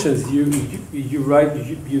of Nations, you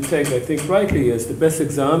take, I think rightly, as the best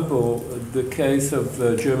example the case of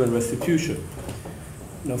German restitution.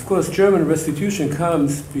 Now, of course, German restitution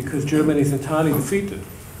comes because Germany is entirely defeated.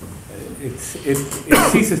 It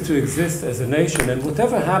ceases to exist as a nation, and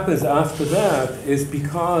whatever happens after that is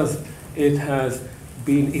because it has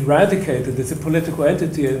been eradicated as a political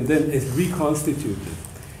entity and then is reconstituted.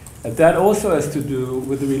 And that also has to do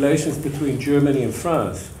with the relations between Germany and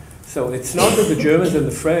France. So it's not that the Germans and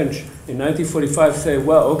the French in 1945 say,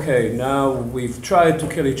 well, okay, now we've tried to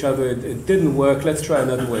kill each other, it didn't work, let's try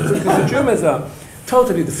another way. Because the Germans are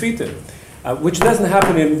totally defeated, which doesn't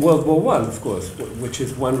happen in World War I, of course, which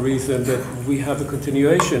is one reason that we have a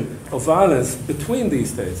continuation of violence between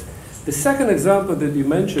these states. The second example that you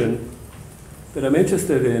mentioned that I'm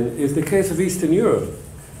interested in is the case of Eastern Europe.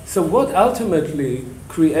 So what ultimately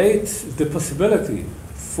creates the possibility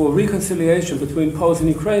for reconciliation between Poles and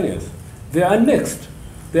Ukrainians? They are unmixed.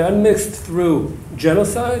 They are unmixed through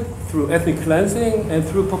genocide, through ethnic cleansing, and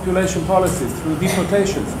through population policies, through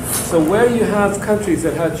deportations. So where you have countries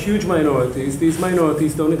that had huge minorities, these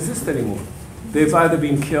minorities don't exist anymore. They've either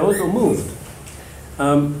been killed or moved.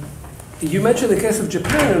 You mentioned the case of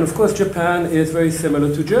Japan, and of course Japan is very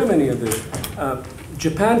similar to Germany in this.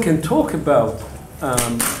 Japan can talk about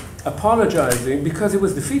apologizing because it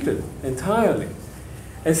was defeated entirely.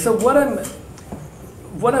 And so what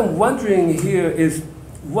I'm wondering here is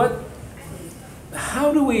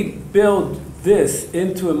how do we build this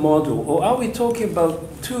into a model, or are we talking about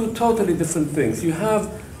two totally different things? You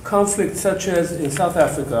have conflicts such as in South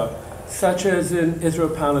Africa, such as in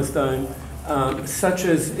Israel-Palestine, such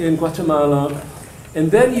as in Guatemala,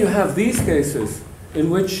 and then you have these cases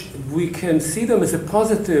in which we can see them as a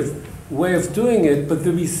positive way of doing it, but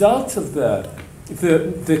the results of that,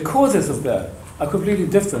 the causes of that, are completely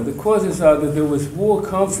different. The causes are that there was war,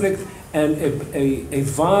 conflict, and a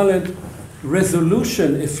violent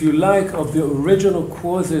resolution, if you like, of the original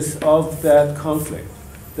causes of that conflict.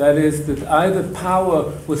 That is, that either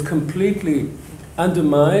power was completely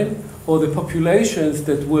undermined, or the populations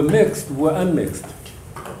that were mixed were unmixed.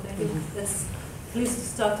 Thank you. Let's please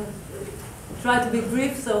start to try to be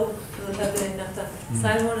brief, so we'll have enough time.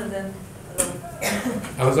 Simon, and then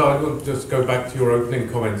Elazar, I want to just go back to your opening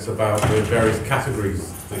comments about the various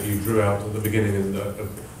categories that you drew out at the beginning, and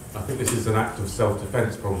I think this is an act of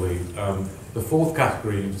self-defense probably. The fourth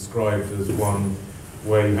category you described as one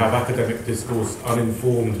where you have academic discourse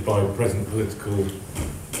uninformed by present political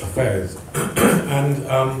affairs. And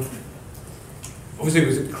obviously it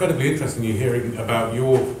was incredibly interesting you hearing about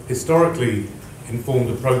your historically informed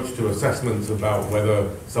approach to assessments about whether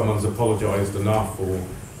someone's apologised enough or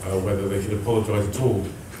whether they should apologise at all.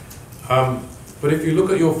 But if you look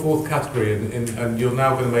at your fourth category, and you're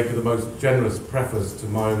now going to make it the most generous preface to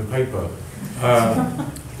my own paper,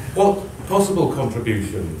 what possible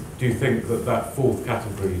contribution do you think that fourth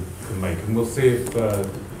category can make? And we'll see if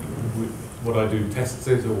what I do tests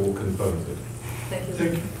it or confirms it.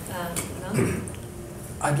 thank you.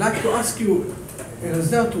 I'd like to ask you,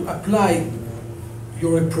 Elazar, to apply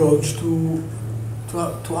your approach to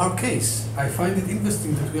our case. I find it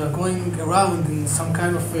interesting that we are going around in some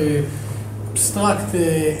kind of abstract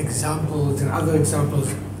examples and other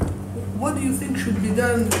examples. What do you think should be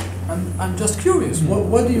done? I'm just curious.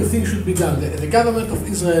 What do you think should be done? The government of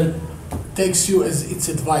Israel takes you as its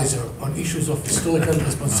advisor on issues of historical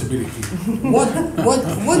responsibility.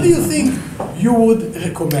 What do you think you would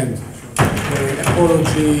recommend?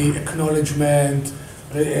 Apology, acknowledgement,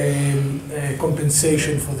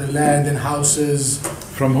 compensation for the land and houses.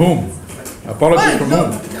 From whom? Apology from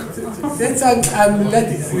whom? That's let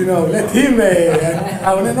him.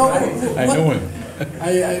 I want to know. I know him.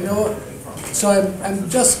 I know. So I'm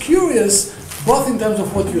just curious, both in terms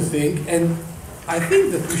of what you think, and I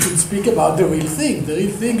think that we should speak about the real thing. The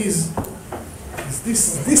real thing is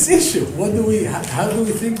this issue. How do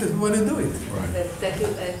we think that we want to do it? Right. Thank you,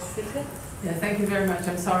 Silke. Yeah, thank you very much.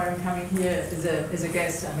 I'm sorry I'm coming here as a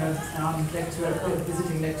guest. I'm a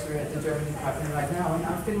visiting lecturer at the German department right now, and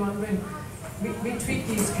I've been wondering, we treat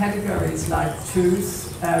these categories like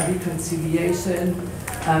truth, reconciliation,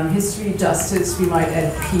 history, justice, we might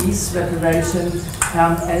add peace, reparation,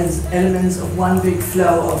 as elements of one big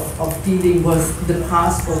flow of dealing with the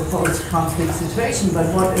past or post-conflict situation. But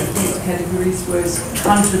what if these categories were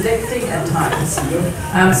contradicting at times?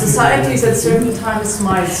 Societies at certain times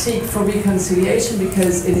might seek for reconciliation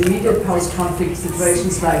because in immediate post-conflict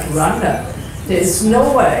situations like Rwanda, there is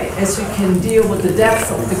no way, as you can deal with the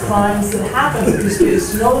depth of the crimes that happen, because there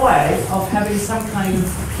is no way of having some kind of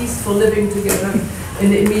peaceful living together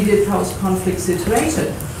in the immediate post-conflict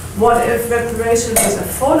situation. What if reparation was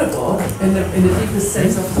affordable in the deepest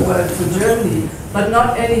sense of the word for Germany, but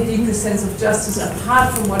not any deepest sense of justice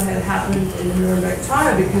apart from what had happened in the Nuremberg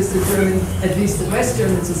trial, because the German, at least the West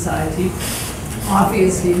German society,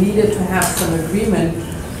 obviously needed to have some agreement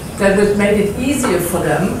that would make it easier for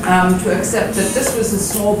them to accept that this was a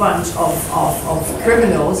small bunch of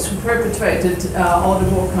criminals who perpetrated all the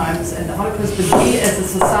war crimes and the Holocaust, but we as a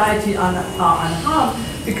society are unharmed,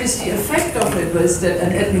 because the effect of it was that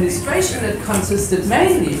an administration that consisted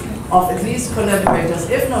mainly of at least collaborators,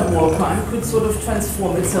 if not war crime, could sort of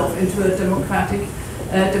transform itself into a democratic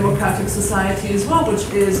society as well, which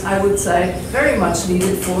is, I would say, very much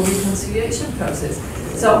needed for the reconciliation process.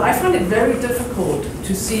 So I find it very difficult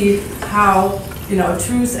to see how, you know,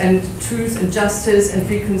 truth and justice and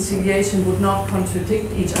reconciliation would not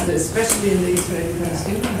contradict each other, especially in the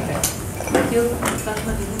Israeli-Palestinian case. Thank you.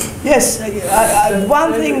 Yes,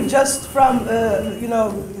 one thing just from, you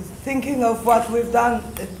know, thinking of what we've done,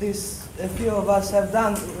 at least a few of us have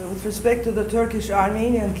done, with respect to the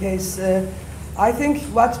Turkish-Armenian case, I think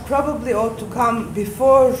what probably ought to come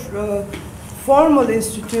before formal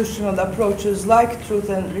institutional approaches like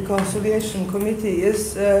Truth and Reconciliation Committee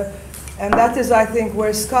is, and that is, I think,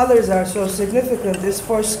 where scholars are so significant, is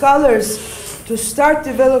for scholars to start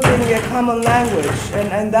developing a common language,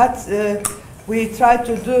 and that we try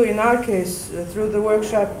to do in our case through the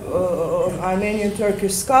workshop of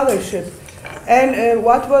Armenian-Turkish scholarship. And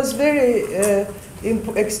what was very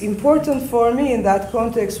important for me in that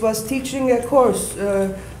context was teaching a course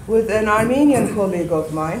with an Armenian colleague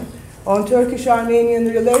of mine on Turkish-Armenian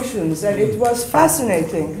relations, and it was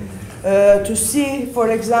fascinating to see, for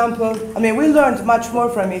example, I mean, we learned much more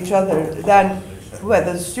from each other than, well,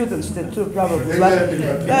 the students did too, probably. But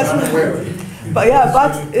yeah,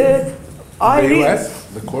 but I the US,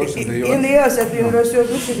 the course in the US? In the US at the University of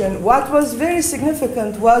Michigan, what was very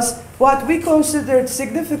significant was what we considered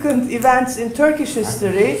significant events in Turkish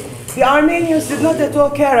history, the Armenians did not at all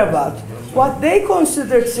care about. What they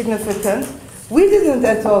considered significant, we didn't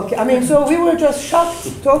at all. I mean, so we were just shocked,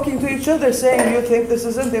 talking to each other, saying, "You think this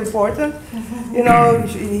isn't important?" You know,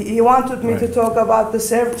 he wanted me to talk about the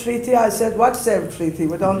Serb Treaty. I said, "What Serb Treaty?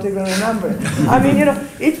 We don't even remember." I mean, you know,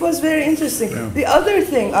 it was very interesting. Yeah. The other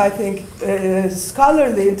thing I think,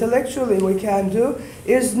 scholarly, intellectually, we can do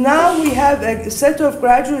is now we have a set of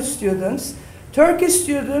graduate students. Turkish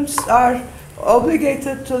students are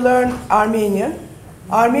obligated to learn Armenian.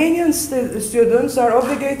 Armenian students are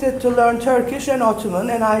obligated to learn Turkish and Ottoman,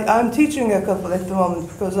 and I'm teaching a couple at the moment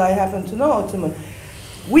because I happen to know Ottoman.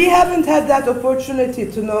 We haven't had that opportunity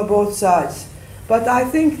to know both sides. But I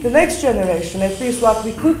think the next generation, at least what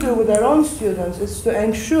we could do with our own students, is to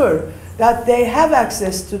ensure that they have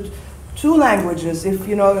access to two languages if,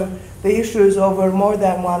 you know, the issue is over more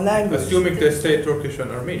than one language. Assuming they stay Turkish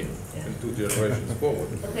and Armenian in 2 generations forward.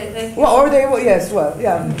 Okay, thank you. Well, or they will, yes, well,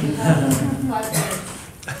 yeah.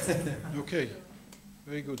 Okay,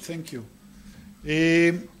 very good, thank you.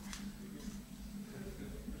 The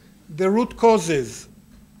root causes.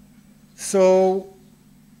 So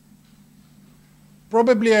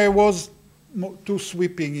probably I was too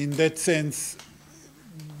sweeping in that sense,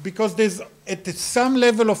 because there's at some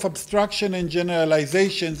level of abstraction and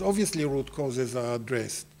generalizations, obviously root causes are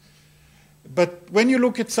addressed. But when you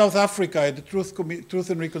look at South Africa, at the Truth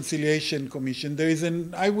and Reconciliation Commission, there is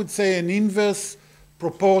I would say, an inverse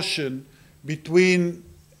proportion between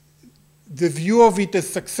the view of it as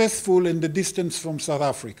successful and the distance from South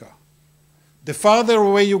Africa. The farther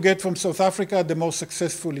away you get from South Africa, the more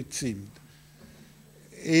successful it seemed.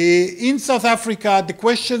 In South Africa, the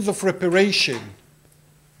questions of reparation,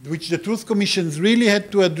 which the Truth Commissions really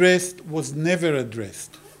had to address, was never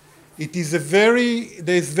addressed. It is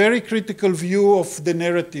there's very critical view of the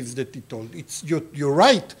narratives that it told. You're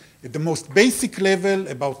right, at the most basic level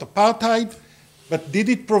about apartheid, but did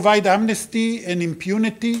it provide amnesty and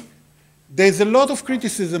impunity? There's a lot of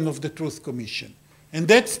criticism of the Truth Commission. And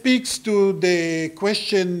that speaks to the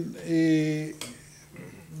question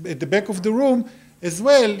at the back of the room as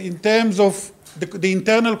well, in terms of the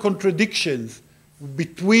internal contradictions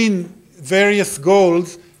between various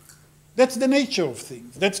goals That's the nature of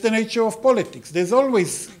things. That's the nature of politics. There's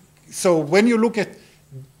always, so when you look at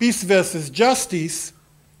peace versus justice,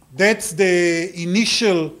 that's the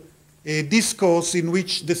initial discourse in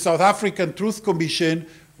which the South African Truth Commission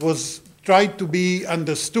was tried to be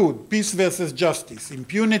understood. Peace versus justice,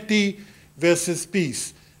 impunity versus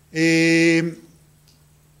peace.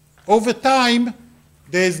 Over time,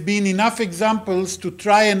 there's been enough examples to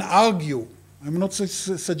try and argue. I'm not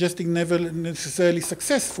suggesting never necessarily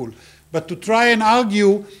successful, but to try and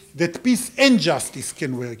argue that peace and justice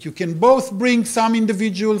can work. You can both bring some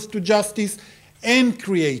individuals to justice and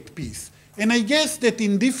create peace. And I guess that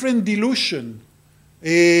in different dilution,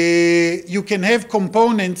 you can have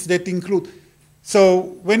components that include.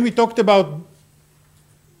 So when we talked about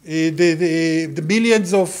the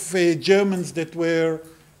millions of Germans that were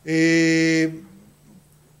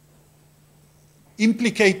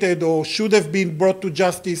implicated or should have been brought to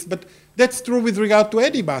justice, but that's true with regard to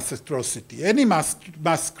any mass atrocity. Any mass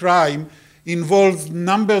crime involves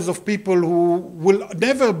numbers of people who will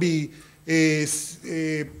never be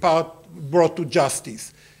brought to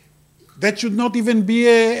justice. That should not even be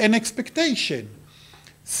an expectation.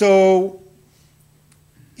 So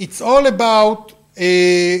it's all about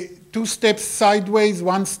 2 steps sideways,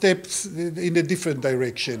 1 step in a different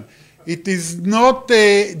direction. It is not,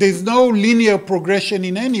 there's no linear progression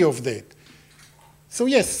in any of that. So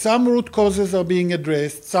yes, some root causes are being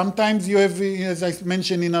addressed. Sometimes you have, as I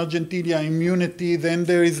mentioned in Argentina, immunity, then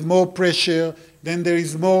there is more pressure, then there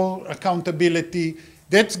is more accountability.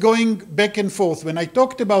 That's going back and forth. When I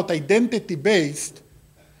talked about identity-based,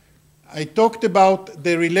 I talked about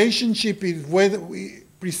the relationship is whether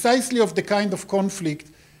precisely of the kind of conflict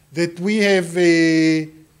that we have,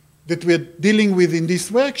 that we're dealing with in this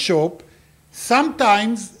workshop.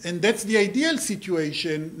 Sometimes, and that's the ideal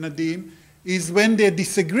situation, Nadim, is when the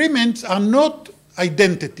disagreements are not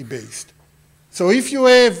identity-based. So if you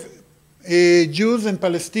have Jews and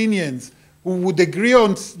Palestinians who would agree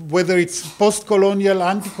on whether it's post-colonial,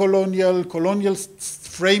 anti-colonial, colonial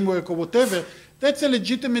framework or whatever, that's a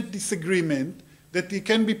legitimate disagreement that it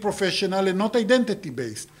can be professional and not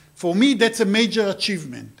identity-based. For me, that's a major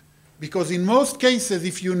achievement. Because in most cases,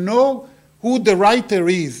 if you know who the writer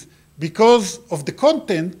is because of the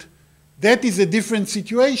content, that is a different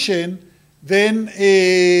situation than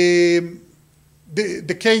the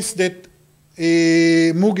case that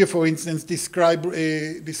Muge, for instance, described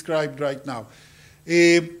right now.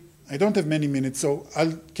 I don't have many minutes, so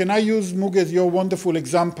can I use, Muge, as your wonderful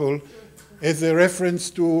example as a reference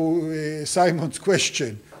to Simon's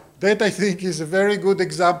question? That, I think, is a very good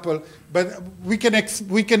example, but we can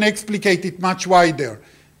explicate it much wider.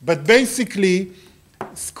 But basically,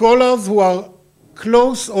 scholars who are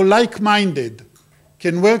close or like-minded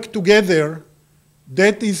can work together.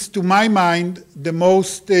 That is, to my mind, the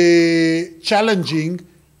most challenging,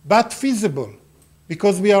 but feasible,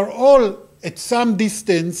 because we are all at some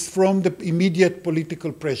distance from the immediate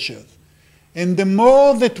political pressures. And the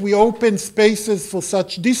more that we open spaces for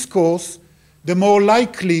such discourse, the more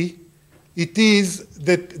likely it is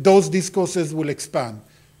that those discourses will expand.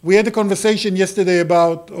 We had a conversation yesterday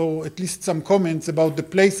about, or at least some comments about the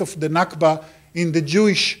place of the Nakba in the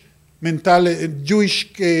Jewish mentality,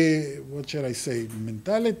 what shall I say,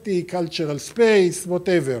 mentality, cultural space,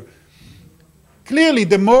 whatever. Clearly,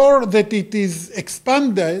 the more that it is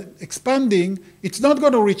expanding, it's not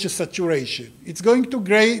going to reach a saturation. It's going to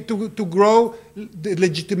grow the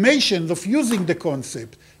legitimation of using the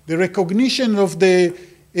concept, the recognition of the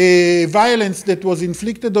violence that was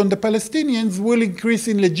inflicted on the Palestinians will increase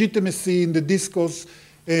in legitimacy in the discourse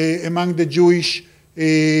among the Jewish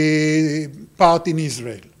part in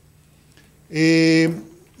Israel. I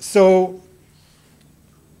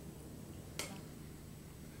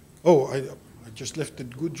just left the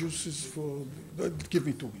good juices for, give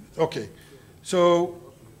me 2 minutes. Okay. So,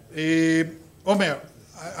 Omer,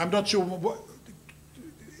 I'm not sure,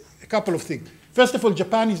 a couple of things. First of all,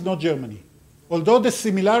 Japan is not Germany. Although the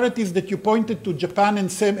similarities that you pointed to Japan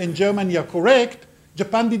and Germany are correct,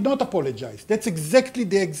 Japan did not apologize. That's exactly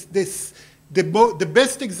the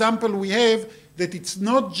best example we have that it's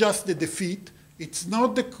not just the defeat, it's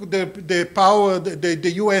not the power,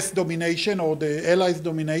 the US domination or the Allies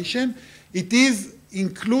domination. It is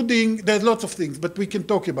including, there's lots of things, but we can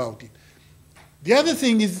talk about it. The other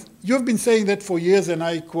thing is, you've been saying that for years, and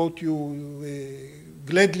I quote you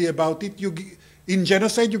gladly about it, in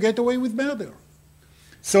genocide you get away with murder.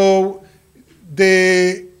 So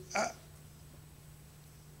the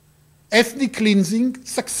ethnic cleansing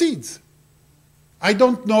succeeds. I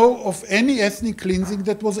don't know of any ethnic cleansing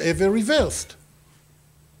that was ever reversed.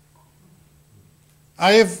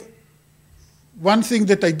 I have one thing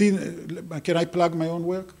that I did, can I plug my own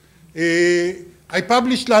work? I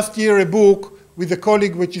published last year a book with a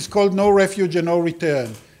colleague which is called No Refuge and No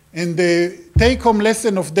Return. And the take-home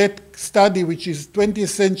lesson of that study, which is 20th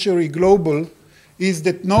century global, is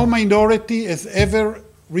that no minority has ever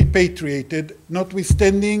repatriated,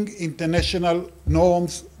 notwithstanding international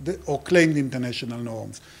norms or claimed international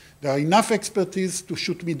norms. There are enough expertise to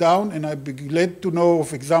shoot me down, and I'd be glad to know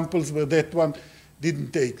of examples where that one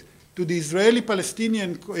didn't take. To the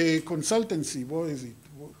Israeli-Palestinian consultancy, what is it?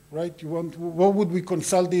 Right? What would we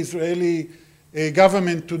consult the Israeli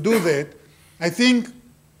government to do that? I think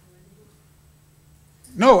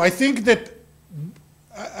that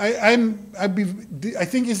I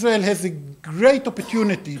think Israel has a great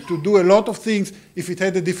opportunity to do a lot of things if it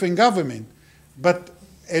had a different government, but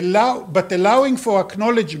allowing for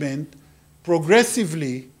acknowledgement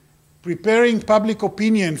progressively, preparing public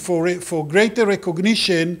opinion for greater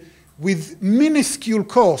recognition with minuscule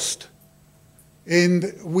cost, and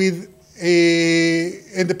the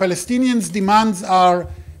Palestinians' demands are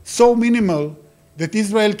so minimal that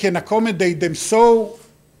Israel can accommodate them so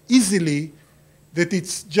easily that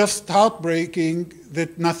it's just heartbreaking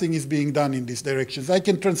that nothing is being done in these directions. I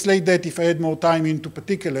can translate that if I had more time into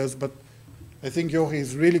particulars, but I think Yochi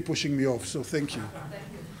is really pushing me off, so thank you. Thank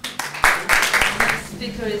you. Next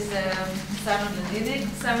speaker is Simon Glendinning.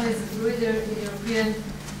 Simon is a reader in European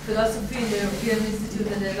philosophy in the European Institute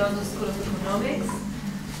and the London School of Economics.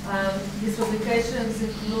 His publications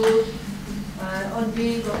include On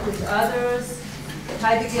Being or With Others,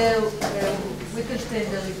 Heidegger, Wittgenstein,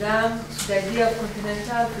 Derrida, The Idea of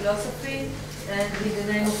Continental Philosophy, and In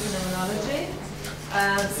the Name of Phenomenology.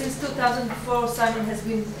 Since 2004, Simon has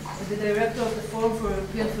been the director of the Forum for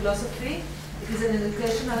European Philosophy. It is an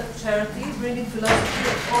educational charity bringing philosophy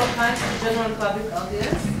of all kinds to general public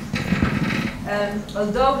audience.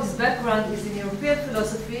 Although his background is in European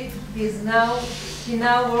philosophy, he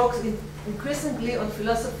now works increasingly on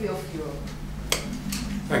philosophy of Europe.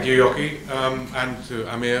 Thank you, Yochi, and to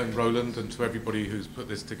Amir and Roland and to everybody who's put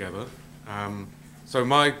this together. So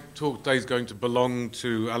my talk today is going to belong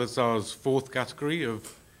to Elazar's fourth category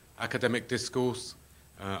of academic discourse,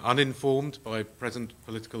 uninformed by present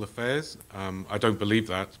political affairs. I don't believe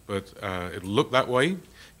that, but it'll look that way.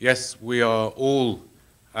 Yes, we are all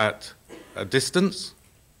at a distance,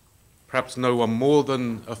 perhaps no one more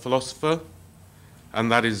than a philosopher, and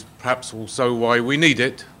that is perhaps also why we need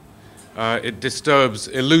it. It disturbs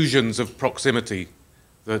illusions of proximity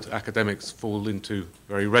that academics fall into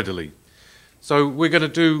very readily. So we're going to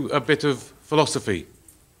do a bit of philosophy.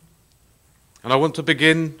 And I want to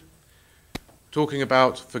begin talking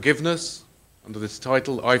about forgiveness under this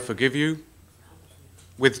title, I Forgive You,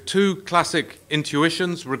 with two classic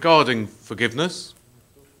intuitions regarding forgiveness.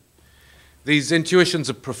 These intuitions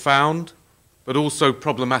are profound, but also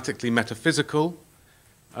problematically metaphysical.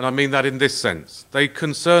 And I mean that in this sense. They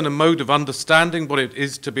concern a mode of understanding what it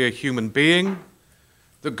is to be a human being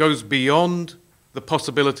that goes beyond the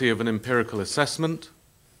possibility of an empirical assessment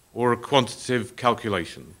or a quantitative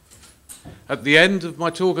calculation. At the end of my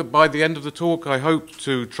talk, by the end of the talk, I hope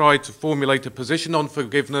to try to formulate a position on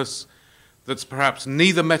forgiveness that's perhaps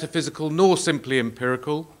neither metaphysical nor simply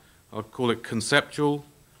empirical. I'll call it conceptual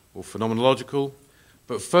or phenomenological.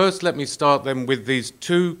 But first, let me start then with these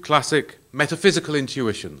two classic metaphysical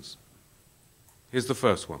intuitions. Here's the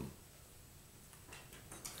first one.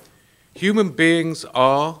 Human beings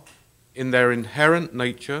are, in their inherent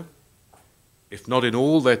nature, if not in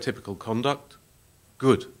all their typical conduct,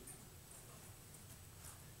 good.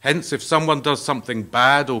 Hence, if someone does something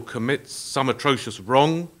bad or commits some atrocious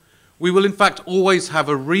wrong, we will in fact always have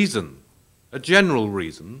a reason, a general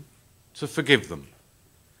reason, to forgive them.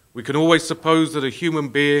 We can always suppose that a human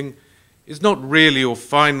being is not really or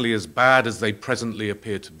finally as bad as they presently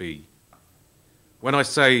appear to be. When I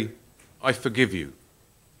say, I forgive you,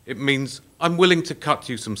 it means I'm willing to cut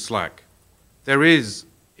you some slack. There is,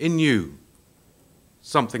 in you,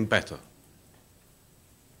 something better.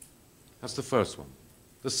 That's the first one.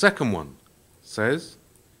 The second one says,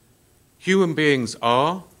 human beings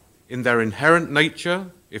are, in their inherent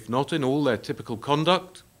nature, if not in all their typical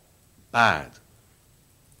conduct, bad.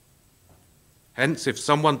 Hence, if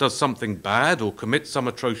someone does something bad or commits some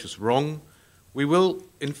atrocious wrong, we will,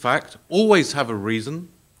 in fact, always have a reason,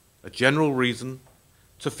 a general reason,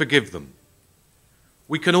 to forgive them.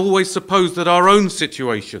 We can always suppose that our own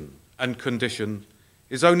situation and condition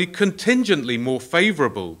is only contingently more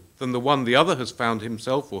favorable than the one the other has found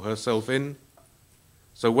himself or herself in.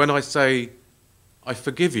 So when I say, I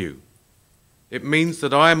forgive you, it means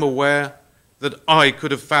that I am aware that I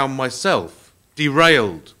could have found myself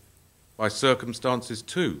derailed by circumstances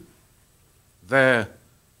too. There,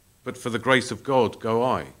 but for the grace of God, go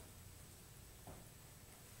I.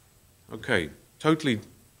 Okay, totally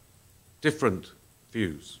different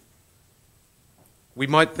views. We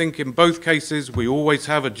might think in both cases we always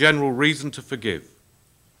have a general reason to forgive.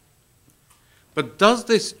 But does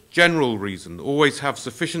this general reason always have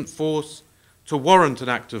sufficient force to warrant an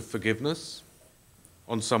act of forgiveness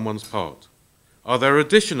on someone's part? Are there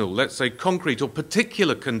additional, let's say concrete or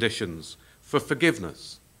particular conditions for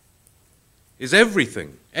forgiveness? Is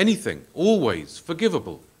everything, anything, always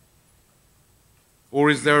forgivable? Or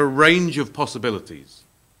is there a range of possibilities,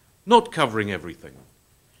 not covering everything,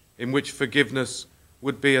 in which forgiveness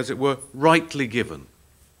would be, as it were, rightly given,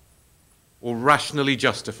 or rationally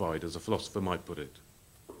justified, as a philosopher might put it?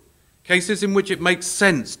 Cases in which it makes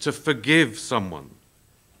sense to forgive someone,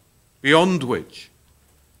 beyond which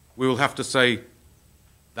we will have to say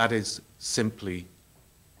that is simply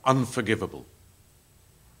unforgivable.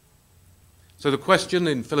 So the question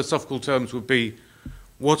in philosophical terms would be,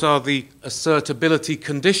 what are the assertability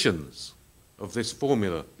conditions of this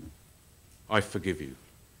formula, I forgive you?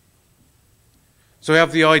 So we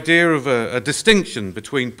have the idea of a distinction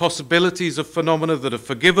between possibilities of phenomena that are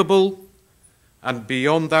forgivable and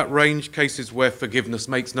beyond that range, cases where forgiveness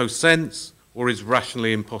makes no sense or is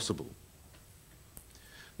rationally impossible.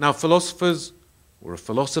 Now, philosophers, or a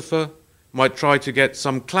philosopher, might try to get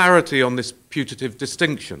some clarity on this putative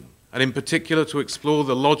distinction, and in particular to explore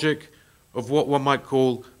the logic of what one might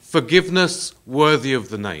call forgiveness worthy of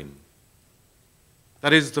the name.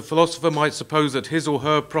 That is, the philosopher might suppose that his or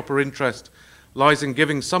her proper interest lies in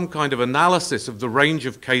giving some kind of analysis of the range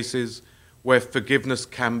of cases where forgiveness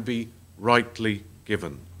can be rightly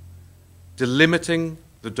given, delimiting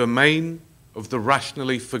the domain of the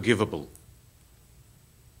rationally forgivable.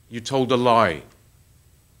 You told a lie.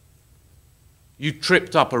 You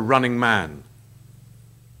tripped up a running man.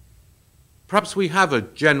 Perhaps we have a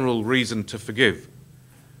general reason to forgive,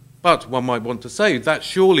 but one might want to say that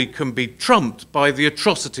surely can be trumped by the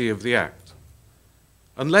atrocity of the act,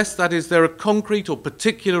 unless, that is, there are concrete or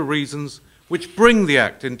particular reasons which bring the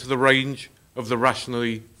act into the range of the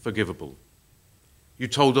rationally forgivable. You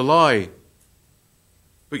told a lie,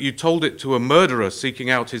 but you told it to a murderer seeking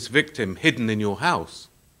out his victim hidden in your house.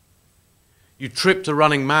 You tripped a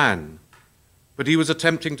running man, but he was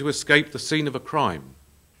attempting to escape the scene of a crime.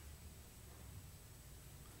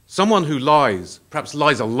 Someone who lies, perhaps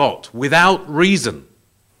lies a lot, without reason.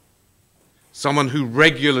 Someone who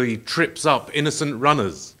regularly trips up innocent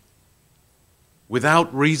runners,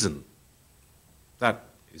 without reason. That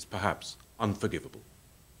is perhaps unforgivable.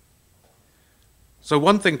 So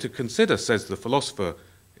one thing to consider, says the philosopher,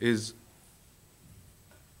 is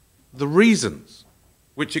the reasons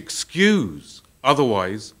which excuse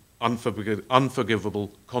otherwise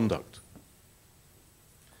unforgivable conduct.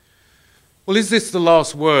 Well, is this the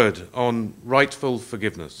last word on rightful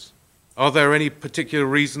forgiveness? Are there any particular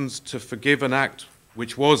reasons to forgive an act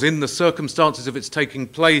which was, in the circumstances of its taking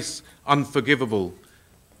place, unforgivable?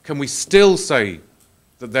 Can we still say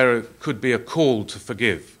that there could be a call to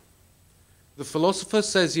forgive? The philosopher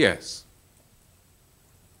says yes.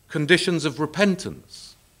 Conditions of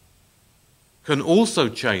repentance can also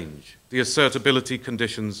change the assertability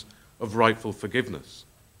conditions of rightful forgiveness.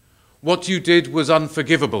 What you did was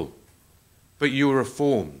unforgivable, but you were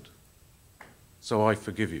reformed, so I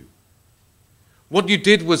forgive you. What you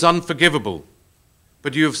did was unforgivable,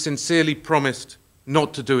 but you have sincerely promised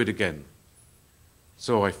not to do it again,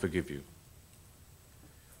 so I forgive you.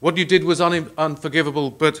 What you did was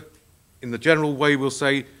unforgivable, but in the general way we'll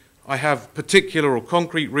say, I have particular or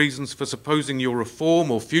concrete reasons for supposing your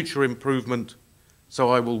reform or future improvement, so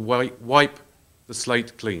I will wipe the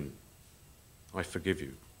slate clean. I forgive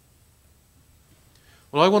you.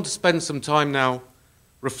 Well, I want to spend some time now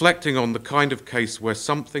reflecting on the kind of case where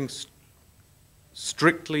something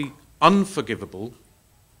strictly unforgivable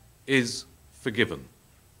is forgiven.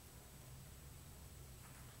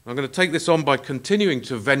 I'm going to take this on by continuing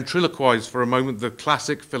to ventriloquize for a moment the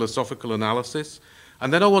classic philosophical analysis,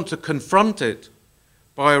 and then I want to confront it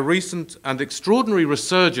by a recent and extraordinary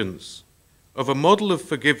resurgence of a model of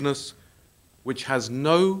forgiveness which has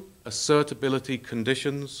no assertability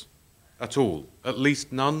conditions at all, at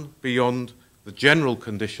least none beyond the general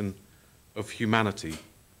condition of humanity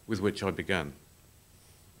with which I began.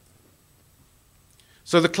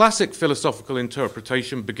 So the classic philosophical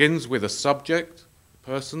interpretation begins with a subject, a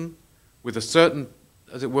person, with a certain,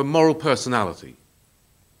 as it were, moral personality.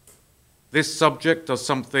 This subject does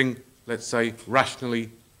something, let's say,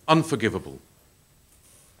 rationally unforgivable.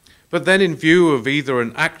 But then, in view of either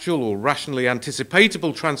an actual or rationally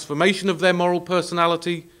anticipatable transformation of their moral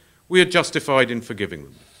personality, we are justified in forgiving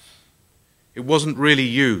them. It wasn't really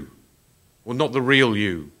you, or not the real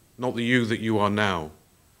you, not the you that you are now,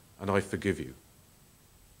 and I forgive you.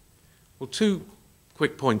 Well, 2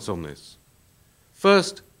 quick points on this.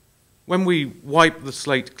 First, when we wipe the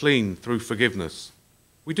slate clean through forgiveness,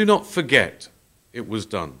 we do not forget it was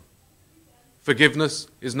done. Forgiveness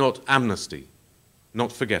is not amnesty,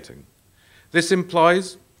 not forgetting. This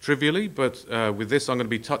implies, trivially, but with this I'm going to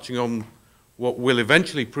be touching on what will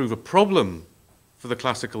eventually prove a problem for the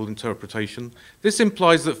classical interpretation. This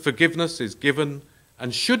implies that forgiveness is given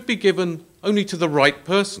and should be given only to the right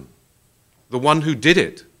person, the one who did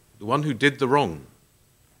it, the one who did the wrong.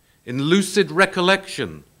 In lucid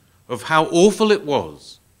recollection of how awful it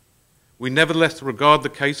was, we nevertheless regard the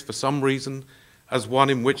case for some reason as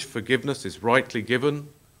one in which forgiveness is rightly given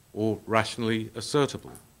or rationally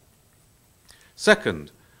assertable.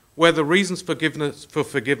 Second, where the reasons for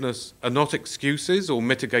forgiveness are not excuses or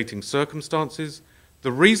mitigating circumstances,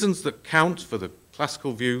 the reasons that count for the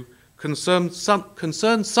classical view concern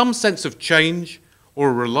some sense of change or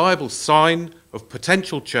a reliable sign of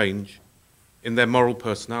potential change in their moral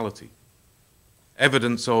personality.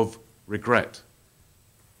 Evidence of regret,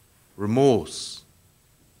 remorse,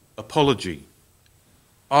 apology,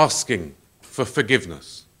 asking for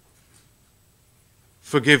forgiveness.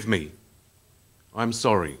 Forgive me. I'm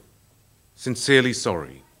sorry, sincerely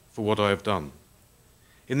sorry for what I have done.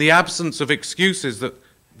 In the absence of excuses, that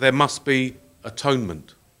there must be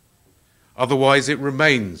atonement. Otherwise it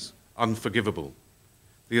remains unforgivable.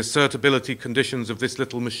 The assertability conditions of this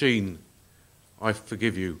little machine, I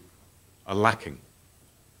forgive you, are lacking.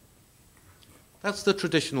 That's the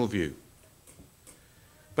traditional view.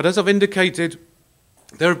 But as I've indicated,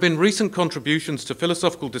 there have been recent contributions to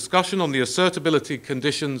philosophical discussion on the assertability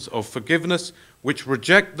conditions of forgiveness which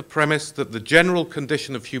reject the premise that the general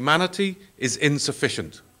condition of humanity is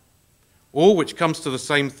insufficient, or, which comes to the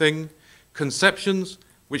same thing, conceptions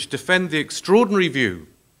which defend the extraordinary view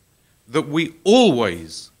that we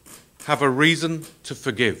always have a reason to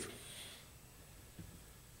forgive.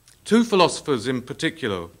 2 philosophers in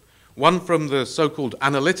particular, one from the so-called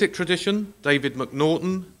analytic tradition, David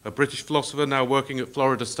McNaughton, a British philosopher now working at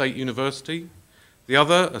Florida State University. The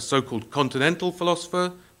other, a so-called continental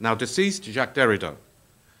philosopher, now deceased, Jacques Derrida.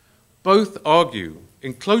 Both argue,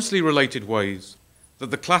 in closely related ways, that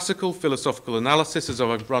the classical philosophical analysis, as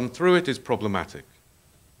I've run through it, is problematic.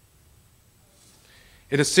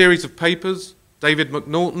 In a series of papers, David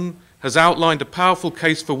McNaughton has outlined a powerful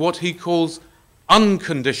case for what he calls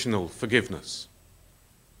unconditional forgiveness.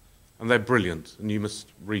 And they're brilliant, and you must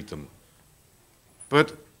read them.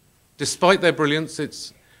 But despite their brilliance,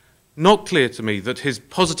 it's not clear to me that his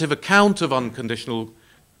positive account of unconditional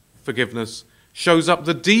forgiveness shows up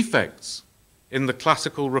the defects in the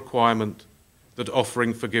classical requirement that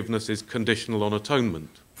offering forgiveness is conditional on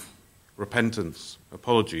atonement, repentance,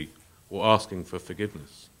 apology, or asking for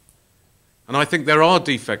forgiveness. And I think there are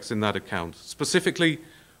defects in that account, specifically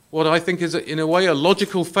what I think is, in a way, a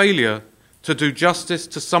logical failure to do justice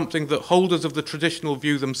to something that holders of the traditional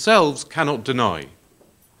view themselves cannot deny,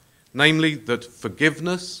 namely that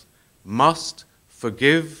forgiveness must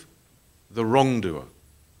forgive the wrongdoer.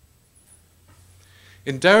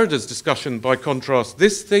 In Derrida's discussion, by contrast,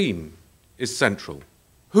 this theme is central.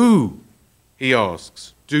 Who, he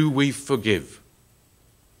asks, do we forgive?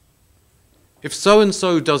 If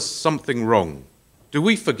so-and-so does something wrong, do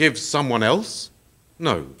we forgive someone else?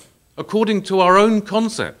 No. According to our own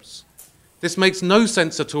concepts, this makes no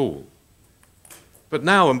sense at all. But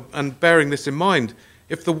now, and bearing this in mind,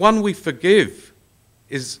 if the one we forgive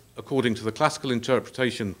is, according to the classical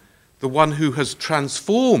interpretation, the one who has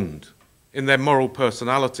transformed in their moral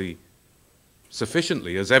personality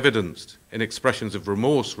sufficiently, as evidenced in expressions of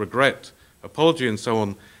remorse, regret, apology, and so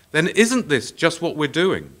on, then isn't this just what we're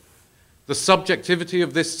doing? The subjectivity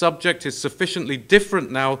of this subject is sufficiently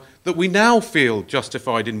different now that we now feel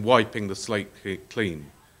justified in wiping the slate clean.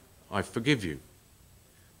 I forgive you.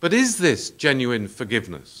 But is this genuine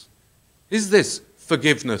forgiveness? Is this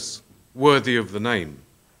forgiveness worthy of the name?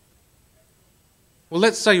 Well,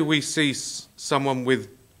 let's say we see someone with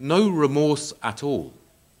no remorse at all,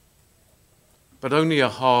 but only a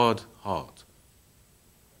hard heart.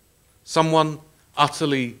 Someone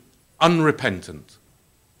utterly unrepentant.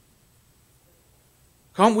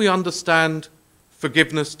 Can't we understand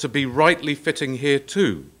forgiveness to be rightly fitting here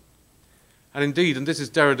too? And indeed, and this is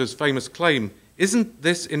Derrida's famous claim, isn't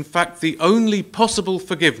this in fact the only possible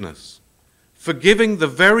forgiveness? Forgiving the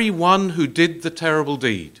very one who did the terrible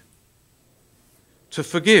deed. To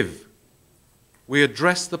forgive, we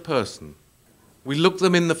address the person, we look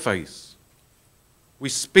them in the face, we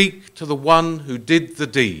speak to the one who did the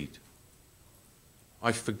deed.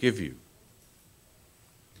 I forgive you.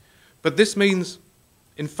 But this means,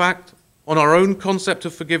 in fact, on our own concept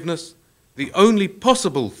of forgiveness, the only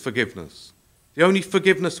possible forgiveness, the only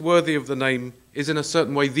forgiveness worthy of the name, is in a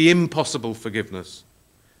certain way the impossible forgiveness.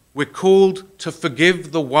 We're called to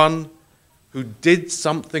forgive the one who did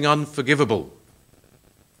something unforgivable.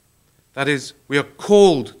 That is, we are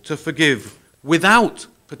called to forgive without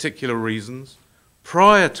particular reasons,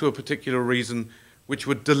 prior to a particular reason which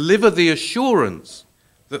would deliver the assurance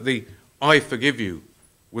that the "I forgive you"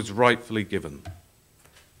 was rightfully given.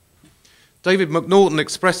 David McNaughton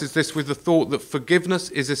expresses this with the thought that forgiveness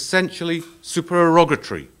is essentially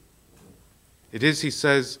supererogatory. It is, he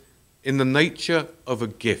says, in the nature of a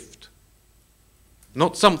gift,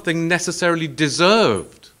 not something necessarily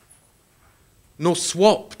deserved, nor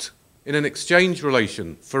swapped in an exchange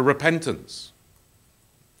relation for repentance.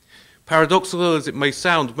 Paradoxical as it may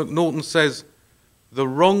sound, McNaughton says, the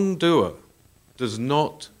wrongdoer does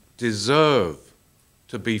not deserve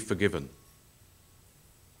to be forgiven,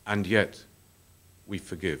 and yet we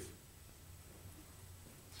forgive.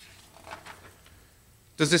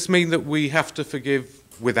 Does this mean that we have to forgive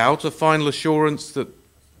without a final assurance that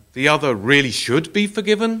the other really should be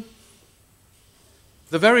forgiven?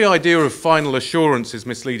 The very idea of final assurance is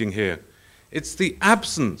misleading here. It's the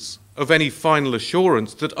absence of any final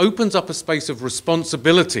assurance that opens up a space of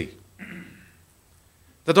responsibility.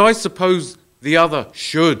 That I suppose the other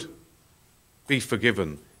should be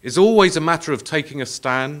forgiven is always a matter of taking a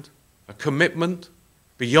stand, a commitment,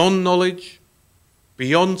 beyond knowledge,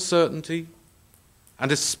 beyond certainty,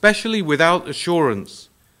 and especially without assurance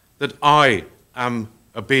that I am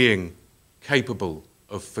a being capable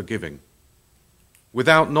of forgiving,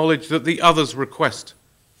 without knowledge that the other's request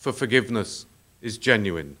for forgiveness is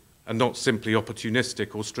genuine and not simply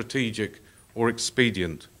opportunistic or strategic or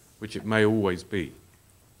expedient, which it may always be.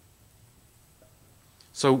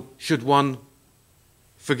 So, should one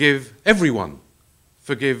forgive everyone?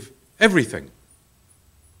 Forgive everything?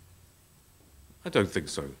 I don't think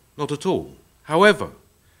so, not at all. However,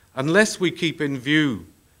 unless we keep in view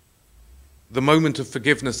the moment of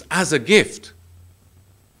forgiveness as a gift,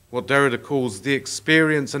 what Derrida calls the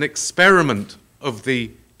experience and experiment of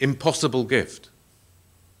the impossible gift,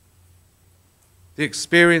 the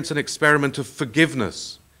experience and experiment of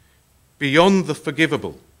forgiveness beyond the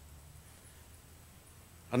forgivable,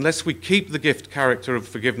 unless we keep the gift character of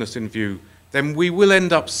forgiveness in view, then we will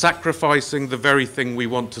end up sacrificing the very thing we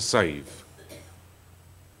want to save.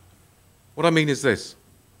 What I mean is this.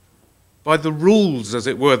 By the rules, as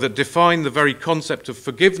it were, that define the very concept of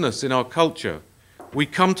forgiveness in our culture, we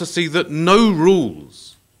come to see that no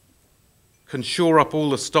rules can shore up all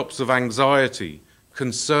the stops of anxiety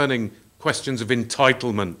concerning questions of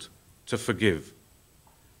entitlement to forgive.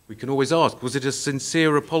 We can always ask, was it a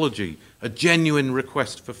sincere apology, a genuine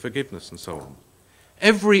request for forgiveness, and so on?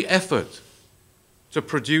 Every effort to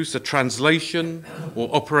produce a translation or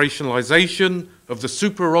operationalization of the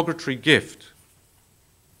supererogatory gift,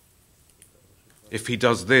 if he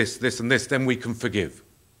does this, this, and this, then we can forgive.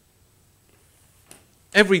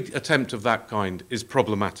 Every attempt of that kind is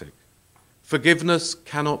problematic. Forgiveness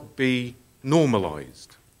cannot be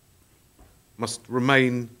normalized, must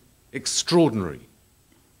remain extraordinary,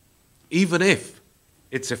 even if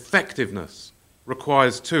its effectiveness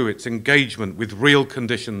requires too its engagement with real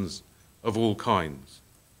conditions of all kinds,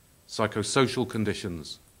 psychosocial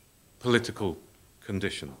conditions, political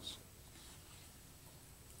conditions.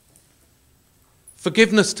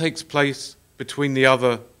 Forgiveness takes place between the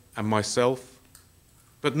other and myself,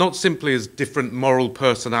 but not simply as different moral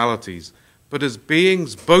personalities, but as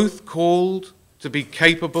beings both called to be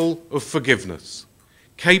capable of forgiveness,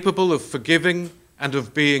 capable of forgiving and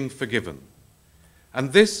of being forgiven.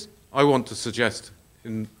 And this, I want to suggest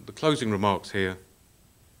in the closing remarks here,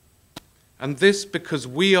 and this because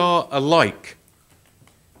we are alike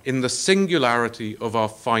in the singularity of our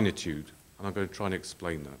finitude, and I'm going to try and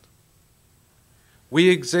explain that. We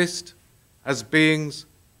exist as beings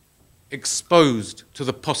exposed to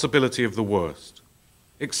the possibility of the worst,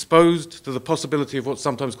 exposed to the possibility of what's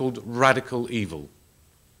sometimes called radical evil,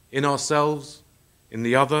 in ourselves, in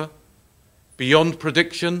the other, beyond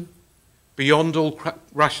prediction, beyond all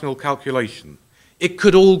rational calculation. It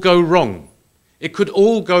could all go wrong. It could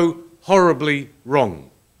all go horribly wrong,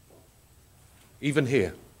 even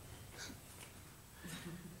here.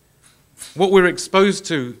 What we're exposed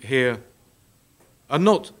to here are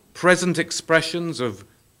not present expressions of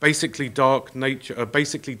basically dark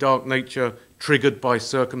nature triggered by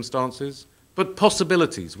circumstances, but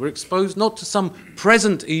possibilities. We're exposed not to some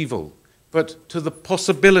present evil, but to the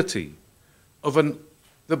possibility of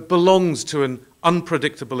that belongs to an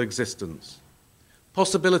unpredictable existence.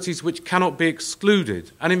 possibilities which cannot be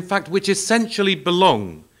excluded, and in fact which essentially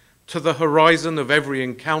belong to the horizon of every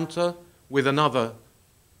encounter with another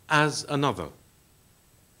as another.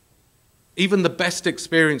 Even the best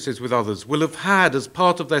experiences with others will have had as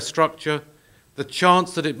part of their structure the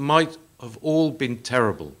chance that it might have all been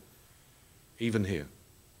terrible, even here.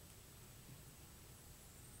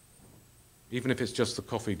 Even if it's just the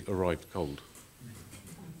coffee arrived cold.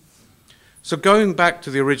 So going back to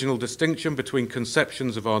the original distinction between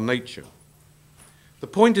conceptions of our nature, the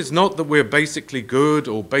point is not that we're basically good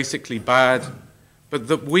or basically bad, but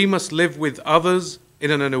that we must live with others in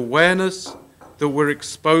an awareness that we're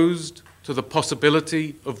exposed to the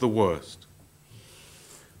possibility of the worst.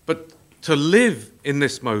 But to live in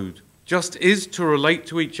this mode just is to relate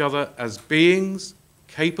to each other as beings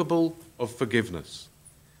capable of forgiveness.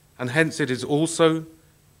 And hence it is also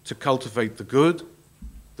to cultivate the good,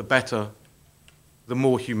 the better, the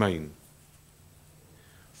more humane.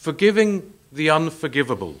 Forgiving the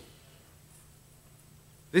unforgivable.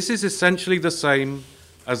 This is essentially the same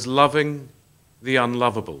as loving the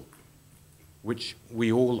unlovable, which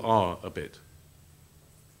we all are a bit.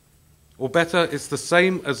 Or better, it's the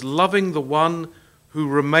same as loving the one who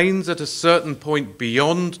remains at a certain point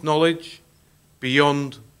beyond knowledge,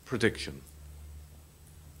 beyond prediction.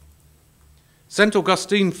 St.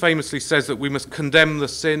 Augustine famously says that we must condemn the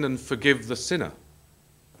sin and forgive the sinner.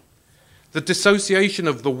 The dissociation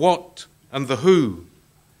of the what and the who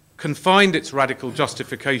can find its radical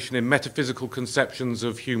justification in metaphysical conceptions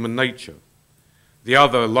of human nature. The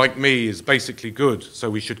other, like me, is basically good, so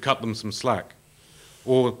we should cut them some slack.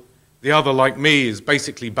 Or the other, like me, is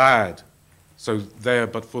basically bad, so there,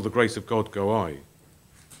 but for the grace of God, go I.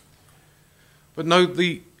 But no,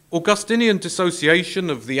 the Augustinian dissociation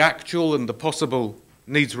of the actual and the possible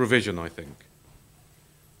needs revision, I think.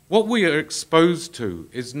 What we are exposed to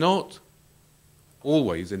is not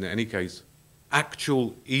always, in any case,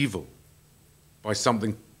 actual evil by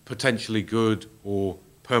something potentially good or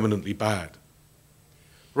permanently bad.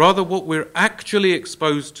 Rather, what we're actually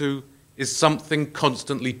exposed to is something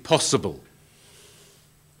constantly possible.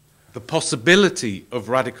 The possibility of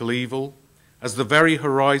radical evil as the very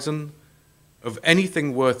horizon of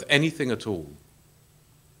anything worth anything at all.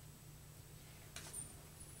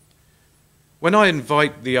 When I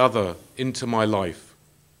invite the other into my life,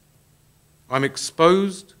 I'm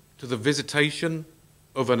exposed to the visitation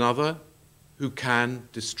of another who can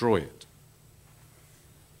destroy it.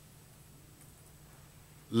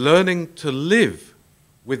 Learning to live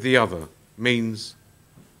with the other means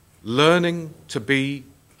learning to be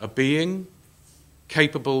a being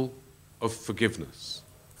capable of forgiveness.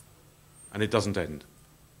 And it doesn't end.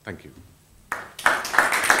 Thank you. I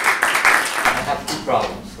have two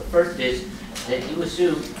problems. The first is that you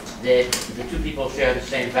assume that the two people share the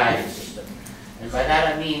same value system. And by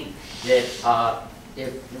that I mean that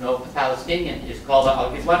if a Palestinian is called up,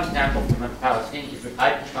 I'll give one example from a Palestinian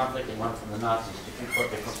Irish conflict and one from the Nazis,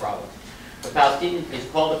 different problems. The Palestinian is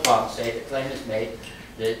called upon, say, the claim is made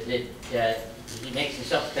that he makes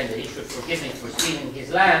himself claim that he should forgive me for stealing his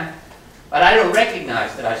land, but I don't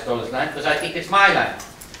recognize that I stole his land because I think it's my land.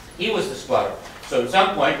 He was the squatter. So at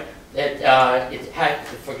some point,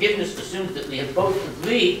 the forgiveness assumes that we have both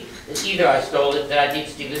agreed that either I stole it, that I did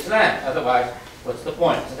steal his land. Otherwise, what's the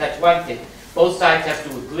point? So that's one thing. Both sides have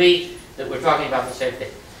to agree that we're talking about the same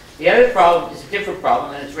thing. The other problem is a different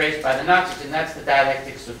problem, and it's raised by the Nazis, and that's the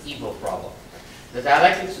dialectics of evil problem. The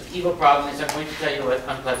dialectics of evil problem is, I'm going to tell you an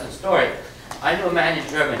unpleasant story. I knew a man in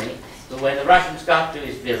Germany who, when the Russians got to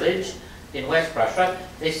his village in West Prussia,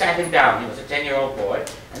 they sat him down. He was a 10-year-old boy,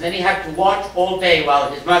 and then he had to watch all day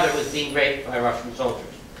while his mother was being raped by Russian soldiers.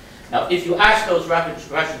 Now, if you ask those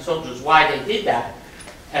Russian soldiers why they did that,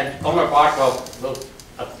 and Omar Barkov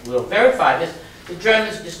will verify this, the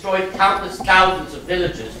Germans destroyed countless thousands of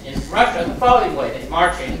villages in Russia the following way. They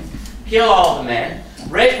march in, kill all the men,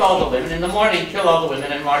 rape all the women, in the morning kill all the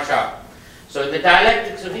women and march out. So the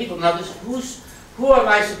dialectics of evil, now this, who am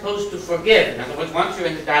I supposed to forgive? In other words, once you're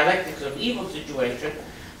in the dialectics of evil situation,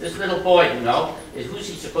 this little boy, is who's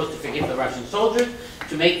he supposed to forgive? The Russian soldiers,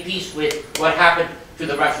 to make peace with what happened to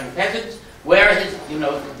the Russian peasants? Whereas,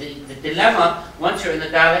 the dilemma, once you're in the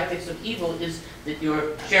dialectics of evil, is that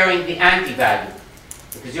you're sharing the anti-value,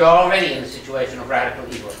 because you're already in a situation of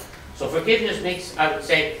radical evil. So forgiveness makes, I would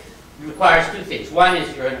say, requires two things. One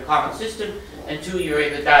is you're in a common system, and two, you're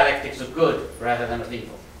in the dialectics of good rather than of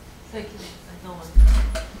evil. Thank you.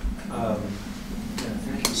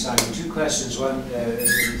 Thank you, Simon. Two questions. One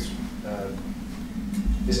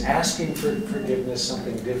is asking for forgiveness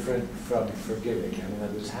something different from forgiving? In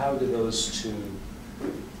other words, how do those two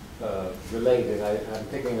related. I'm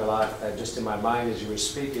thinking a lot, just in my mind as you were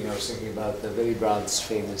speaking, I was thinking about the Willy Brandt's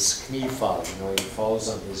famous kniefall. You know, he falls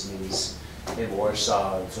on his knees in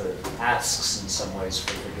Warsaw and sort of asks in some ways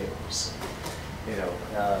for forgiveness, you know,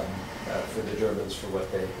 for the Germans for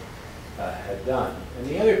what they had done. And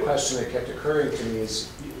the other question that kept occurring to me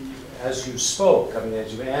is, as you spoke, I mean,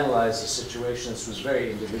 as you analyzed the situation, this was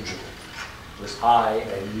very individual. It was I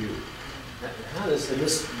and you. How does, and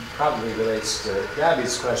this probably relates to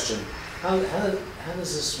Gabby's question, how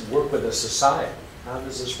does this work with a society? How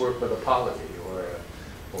does this work with a polity or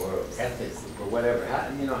ethnic group or whatever? How,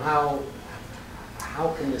 you know,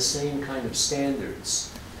 how can the same kind of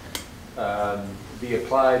standards be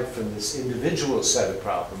applied from this individual set of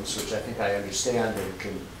problems, which I think I understand and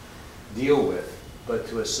can deal with, but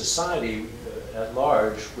to a society at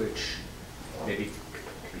large, which maybe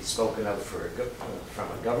can be spoken of from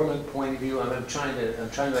a government point of view? I'm trying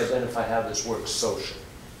to identify how this works socially.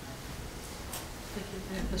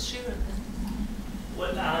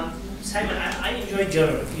 Well, Simon, I enjoyed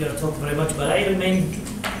your talk very much, but I remained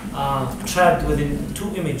trapped within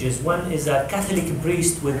two images. One is a Catholic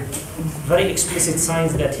priest with very explicit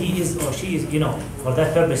signs that he is or she is, you know, for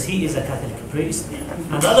that purpose, he is a Catholic priest.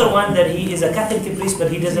 And the other one that he is a Catholic priest,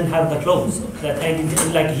 but he doesn't have the clothes,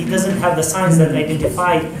 like he doesn't have the signs that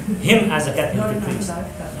identify him as a Catholic priest.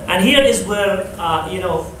 And here is where,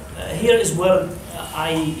 here is where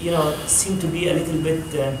I, seem to be a little bit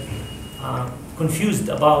confused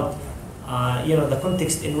about, the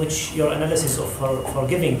context in which your analysis of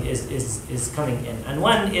forgiving is coming in. And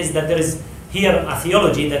one is that there is here a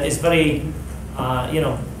theology that is very,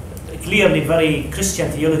 clearly very Christian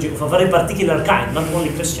theology of a very particular kind, not only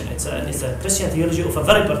Christian, it's a Christian theology of a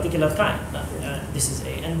very particular kind. This is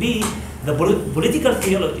A. And B, the political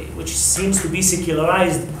theology, which seems to be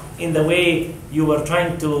secularized in the way you were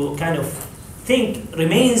trying to kind of think,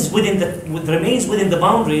 remains within the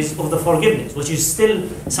boundaries of the forgiveness, which is still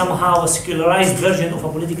somehow a secularized version of a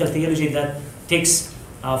political theology that takes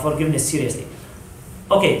forgiveness seriously.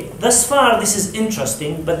 Okay, thus far this is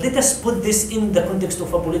interesting, but let us put this in the context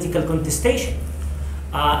of a political contestation.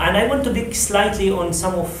 And I want to pick slightly on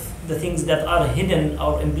some of the things that are hidden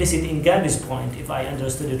or implicit in Gabby's point, if I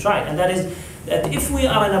understood it right. And that is that if we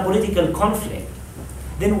are in a political conflict,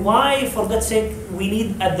 then why, for God's sake, we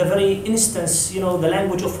need at the very instance, the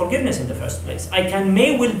language of forgiveness in the first place? I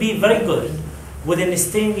may well be very good within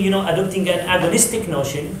this thing, adopting an agonistic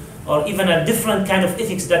notion or even a different kind of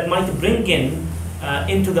ethics that might bring in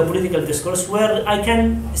into the political discourse, where I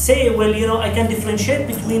can say, well, I can differentiate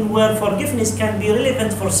between where forgiveness can be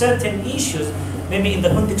relevant for certain issues, maybe in the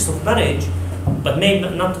context of marriage, but may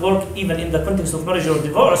not work even in the context of marriage or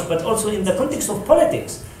divorce, but also in the context of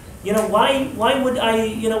politics. Why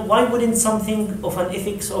wouldn't something of an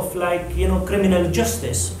ethics of criminal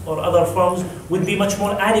justice or other forms would be much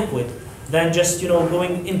more adequate than just,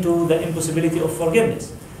 going into the impossibility of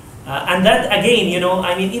forgiveness? And that again,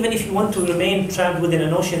 even if you want to remain trapped within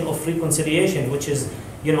a notion of reconciliation, which is,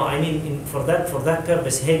 for that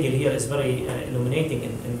purpose, Hegel here is very illuminating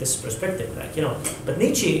in this perspective, But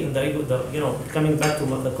Nietzsche, coming back to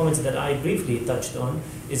the comments that I briefly touched on,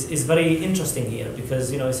 is very interesting here because,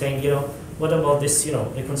 saying, what about this,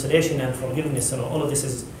 reconciliation and forgiveness, and all of this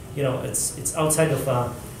is, it's outside of,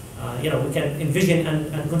 we can envision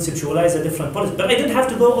and conceptualize a different politics. But I didn't have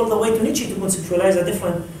to go all the way to Nietzsche to conceptualize a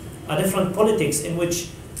different politics in which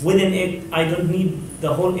within it I don't need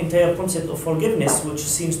the whole entire concept of forgiveness, which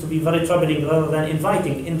seems to be very troubling rather than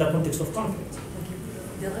inviting in the context of conflict.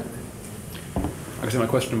 Dylan? Actually, my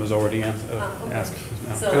question was already asked.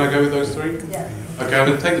 Can I go with those three? Yeah. Okay, I'm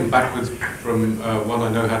going to take them backwards from one I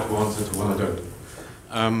know how to answer to one I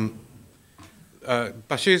don't.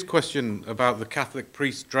 Bashir's question about the Catholic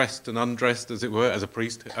priest dressed and undressed, as it were, as a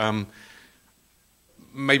priest.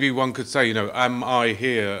 Maybe one could say, am I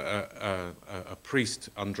here a priest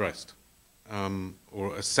undressed,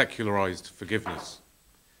 or a secularized forgiveness?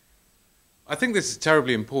 I think this is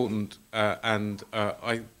terribly important, and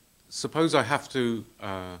I suppose I have to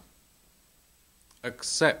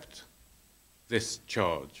accept this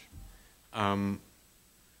charge. I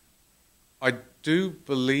do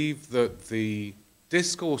believe that the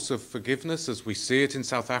discourse of forgiveness, as we see it in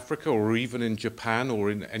South Africa, or even in Japan,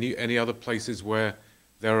 or in any other places where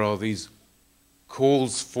there are these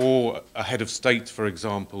calls for a head of state, for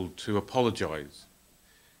example, to apologize.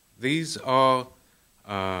 These are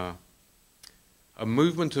a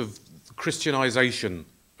movement of Christianization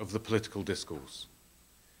of the political discourse.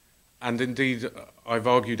 And indeed, I've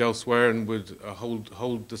argued elsewhere and would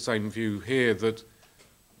hold the same view here, that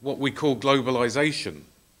what we call globalization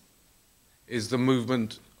is the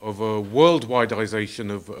movement worldwideization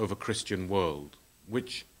of a Christian world,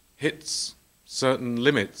 which hits certain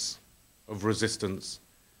limits of resistance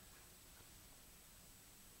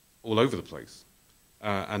all over the place,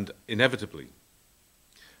 and inevitably.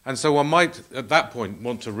 And so one might, at that point,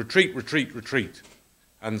 want to retreat,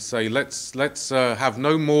 and say, let's have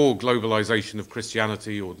no more globalization of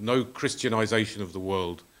Christianity, or no Christianization of the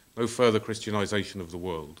world, no further Christianization of the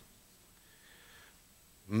world.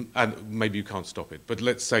 And maybe you can't stop it, but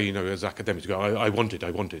let's say, you know, as academics go, I want it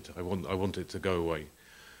to go away.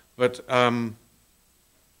 But I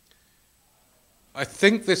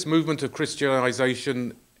think this movement of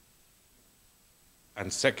Christianization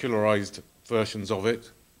and secularized versions of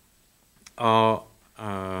it are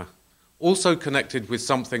also connected with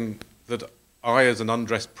something that I, as an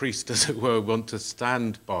undressed priest, as it were, want to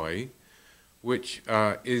stand by, which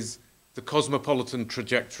is the cosmopolitan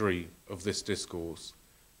trajectory of this discourse,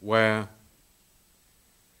 where,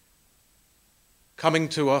 coming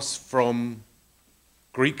to us from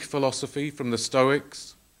Greek philosophy, from the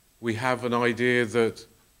Stoics, we have an idea that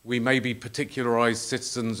we may be particularized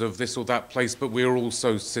citizens of this or that place, but we are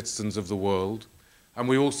also citizens of the world. And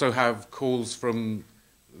we also have calls from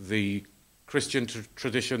the Christian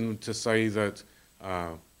tradition to say that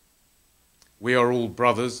we are all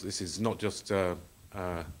brothers. This is not just a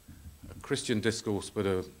Christian discourse, but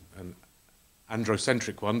an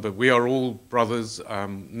androcentric one, but we are all brothers.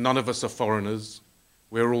 None of us are foreigners.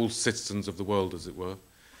 We're all citizens of the world, as it were.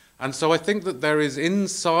 And so I think that there is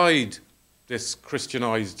inside this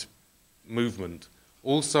Christianized movement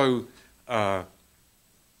also a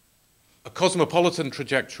cosmopolitan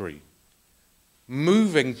trajectory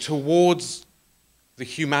moving towards the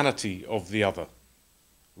humanity of the other,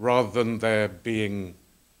 rather than there being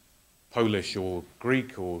Polish or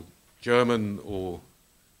Greek or German or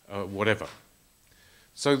whatever.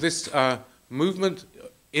 So this movement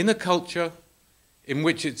in a culture in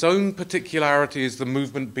which its own particularity is the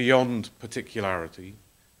movement beyond particularity,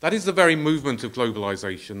 that is the very movement of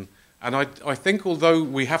globalization. And I think, although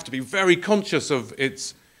we have to be very conscious of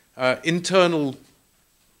its internal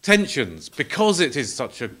tensions, because it is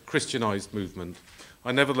such a Christianized movement,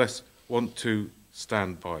 I nevertheless want to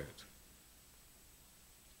stand by it.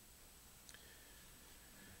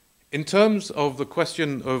 In terms of the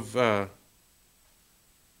question of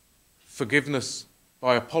forgiveness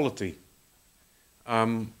by a polity,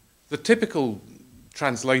 the typical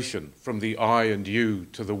translation from the I and you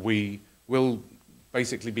to the we will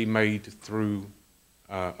basically be made through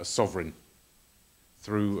a sovereign,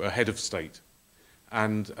 through a head of state,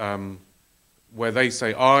 and where they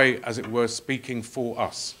say, I, as it were, speaking for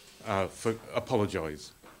us,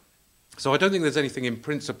 apologize. So I don't think there's anything in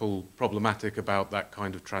principle problematic about that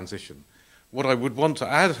kind of transition. What I would want to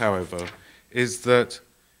add, however, is that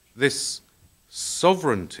this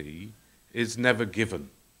sovereignty is never given.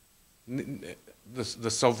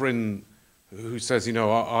 The sovereign who says, you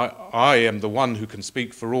know, I am the one who can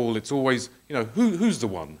speak for all, it's always, you know, who's the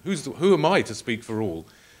one? Who am I to speak for all?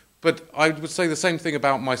 But I would say the same thing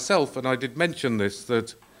about myself, and I did mention this,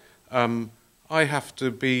 that I have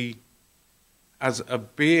to be, as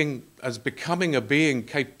becoming a being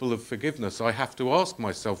capable of forgiveness, I have to ask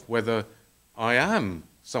myself whether I am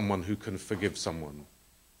someone who can forgive someone.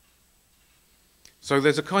 So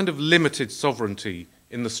there's a kind of limited sovereignty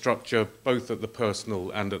in the structure, both at the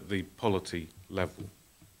personal and at the polity level.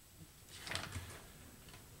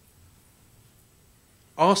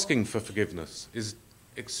 Asking for forgiveness is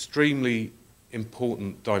extremely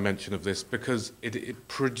important dimension of this, because it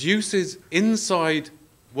produces inside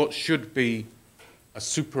what should be a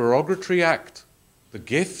supererogatory act, the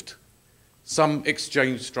gift, some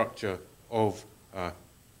exchange structure of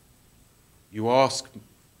you ask,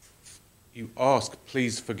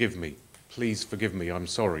 please forgive me, I'm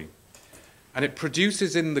sorry. And it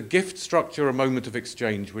produces in the gift structure a moment of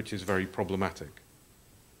exchange which is very problematic.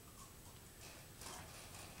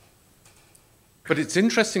 But it's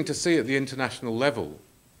interesting to see at the international level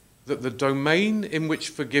that the domain in which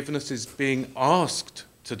forgiveness is being asked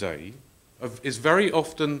today is very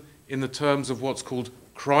often in the terms of what's called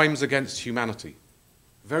crimes against humanity.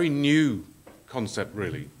 Very new concept,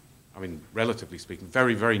 really. I mean, relatively speaking,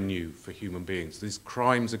 very, very new for human beings, these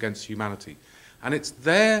crimes against humanity. And it's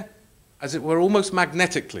there, as it were, almost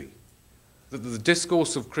magnetically, that the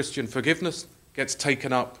discourse of Christian forgiveness gets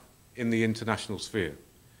taken up in the international sphere.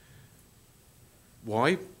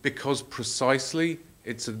 Why? Because precisely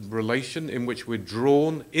it's a relation in which we're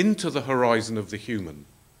drawn into the horizon of the human.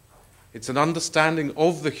 It's an understanding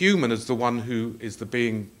of the human as the one who is the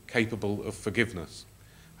being capable of forgiveness.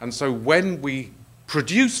 And so when we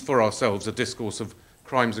produce for ourselves a discourse of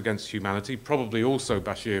crimes against humanity, probably also,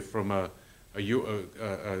 Bashir, from a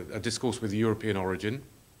discourse with European origin.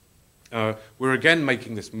 We're again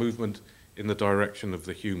making this movement in the direction of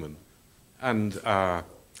the human. And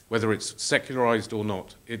whether it's secularized or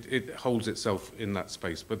not, it holds itself in that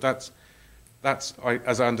space. But that's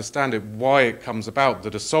as I understand it, why it comes about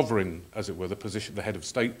that a sovereign, as it were, the head of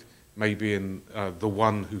state, may be in the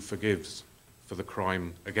one who forgives for the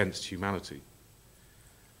crime against humanity.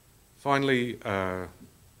 Finally,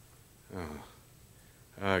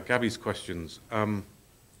 Gabby's questions.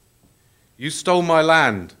 You stole my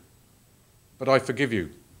land, but I forgive you.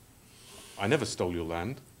 I never stole your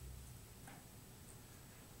land.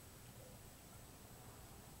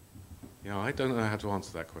 Yeah, I don't know how to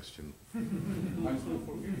answer that question.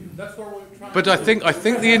 That's what we're trying. But I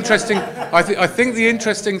think the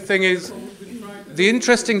interesting thing is, the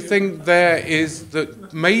interesting thing there is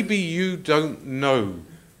that maybe you don't know,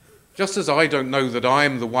 just as I don't know that I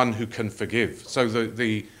am the one who can forgive. So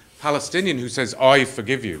the Palestinian who says, I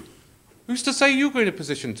forgive you, who's to say you're in a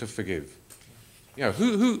position to forgive? You know,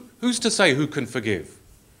 who's to say who can forgive?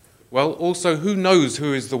 Well, also, who knows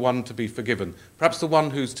who is the one to be forgiven? Perhaps the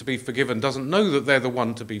one who's to be forgiven doesn't know that they're the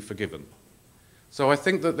one to be forgiven. So I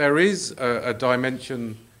think that there is a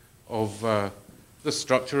dimension of the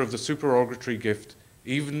structure of the supererogatory gift,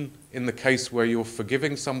 even in the case where you're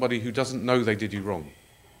forgiving somebody who doesn't know they did you wrong.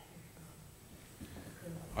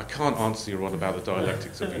 I can't answer you one about the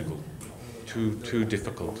dialectics of evil. Too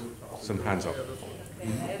difficult. Some hands up.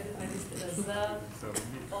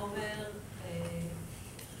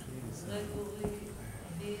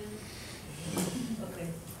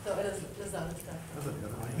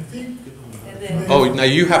 Oh, now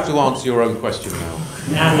you have to answer your own question now.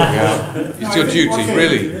 Yeah. It's your duty, okay.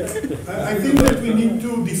 Really. I think that we need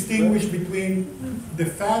to distinguish between the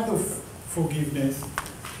fact of forgiveness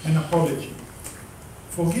and apology.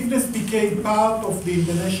 Forgiveness became part of the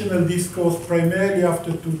international discourse primarily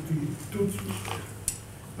after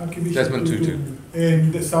Desmond Tutu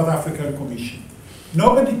and the South African Commission.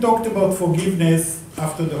 Nobody talked about forgiveness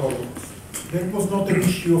after the Holocaust. That was not an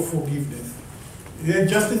issue of forgiveness.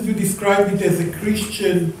 Just as you described it as a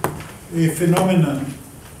Christian phenomenon,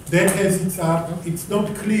 that has it's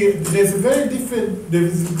not clear. There's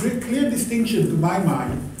a clear distinction to my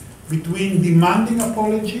mind between demanding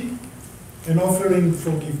apology and offering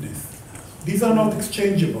forgiveness. These are not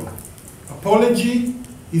exchangeable. Apology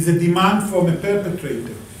is a demand from a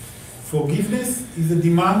perpetrator. Forgiveness is a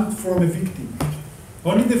demand from a victim.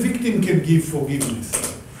 Only the victim can give forgiveness.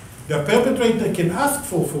 The perpetrator can ask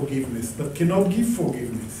for forgiveness, but cannot give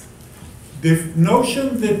forgiveness. The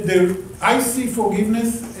notion that I see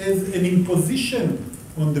forgiveness as an imposition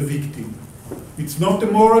on the victim. It's not a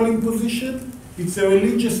moral imposition, it's a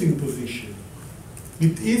religious imposition.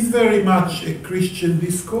 It is very much a Christian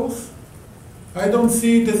discourse. I don't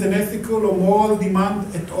see it as an ethical or moral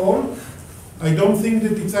demand at all. I don't think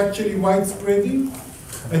that it's actually widespreading.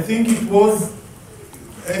 I think it was,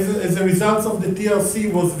 as a result of the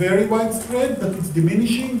TRC, was very widespread, but it's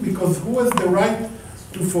diminishing because who has the right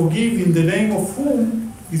to forgive in the name of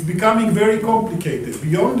whom is becoming very complicated,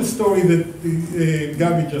 beyond the story that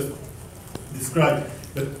Gabi just described.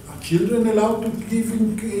 But are children allowed to give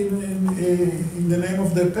in the name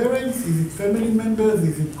of their parents? Is it family members?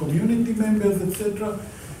 Is it community members, etc.?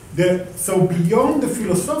 So beyond the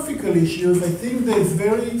philosophical issues, I think there is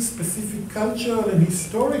very specific cultural and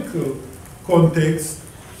historical context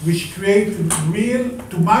which create real,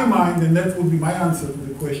 to my mind, and that would be my answer to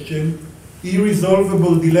the question,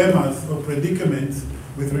 irresolvable dilemmas or predicaments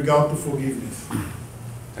with regard to forgiveness.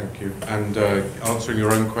 Thank you. And answering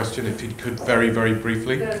your own question, if you could very, very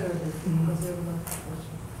briefly.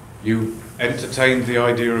 You entertained the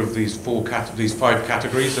idea of these these 5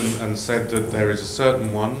 categories and said that there is a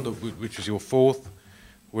certain one, which is your fourth,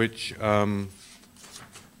 which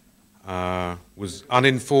was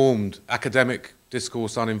uninformed, academic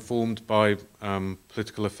discourse uninformed by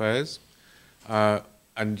political affairs.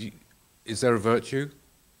 And is there a virtue?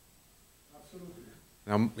 Absolutely.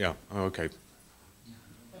 Yeah, oh, okay.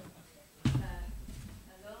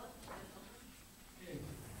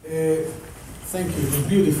 Thank you, it was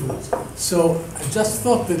beautiful. So I just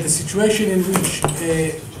thought that the situation in which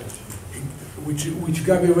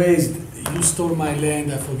Gabi raised, you stole my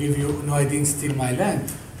land, I forgive you, no, I didn't steal my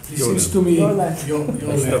land. It seems to me, your land.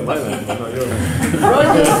 My land, but not your land.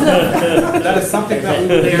 That is something that we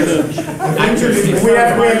will actually, we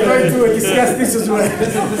are going to discuss this as well.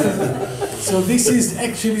 So this is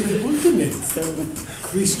actually the ultimate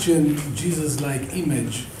Christian Jesus-like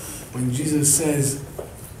image when Jesus says,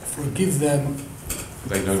 forgive them,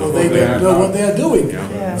 they don't know what they are doing.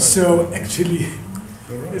 Yeah. So actually,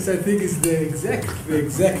 Yes, I think it's the exact.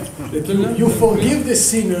 That you forgive the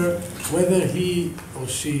sinner whether he or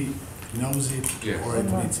she knows it or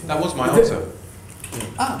admits it. That was my answer.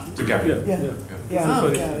 To Gary.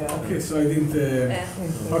 Okay, so I didn't.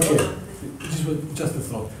 Okay, just a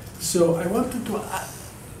thought. So I wanted to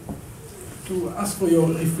ask for your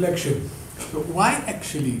reflection. So why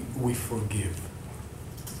actually we forgive?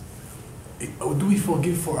 Do we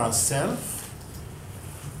forgive for ourselves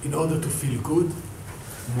in order to feel good,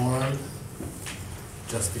 moral,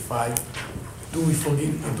 justified? Do we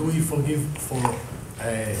forgive for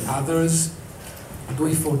others? Do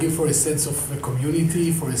we forgive for a sense of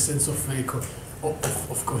community, for a sense of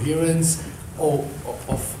coherence, or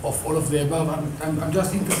of all of the above? I'm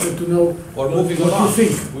just interested to know what you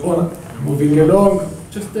think. Or moving along,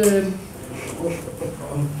 just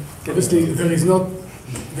obviously there is no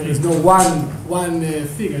one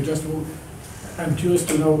thing. I'm curious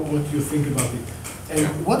to know what you think about it.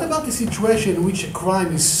 And what about the situation in which a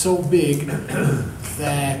crime is so big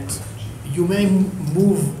that you may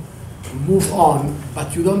move on,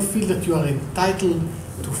 but you don't feel that you are entitled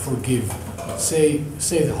to forgive? Say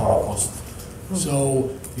the Holocaust. So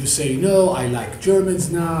you say, no, I like Germans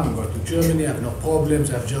now, I'm going to Germany, I have no problems,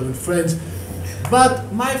 I have German friends.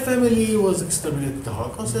 But my family was exterminated in the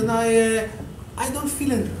Holocaust, and I don't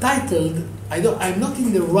feel entitled, I'm not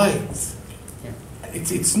in the right.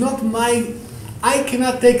 It's not my, I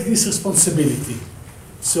cannot take this responsibility.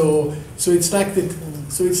 So it's like that.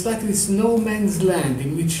 So it's like this no man's land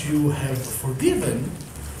in which you have forgiven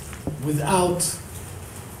without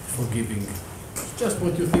forgiving. Just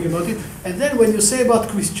what you think about it. And then when you say about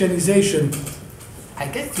Christianization, I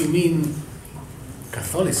guess you mean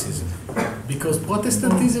Catholicism, because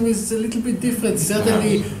Protestantism is a little bit different.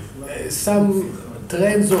 Certainly, some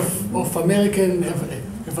trends of American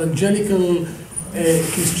evangelical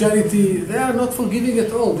Christianity, they are not forgiving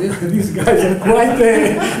at all. These guys are quite,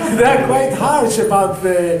 they are quite harsh about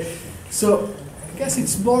the. So I guess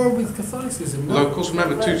it's more with Catholicism. Well, of course,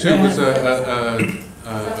 remember, Tutu was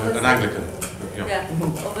an Anglican.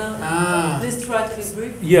 Please try to be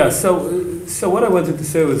brief. Yeah. So what I wanted to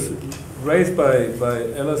say was raised by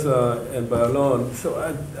Elazar and by Alon. So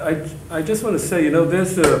I just want to say,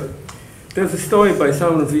 there's a story by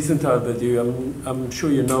Simon Wiesenthal that I'm sure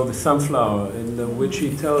you know, The Sunflower, in which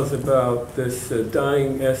he tells about this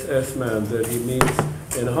dying SS man that he meets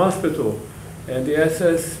in a hospital. And the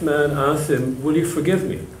SS man asks him, will you forgive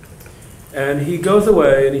me? And he goes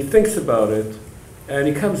away and he thinks about it, and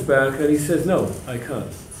he comes back and he says, no, I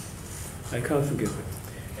can't. I can't forgive him.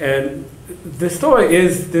 And the story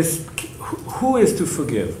is this, who is to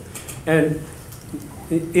forgive? And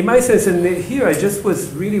in my sense, and here I just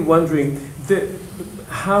was really wondering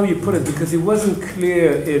how you put it, because it wasn't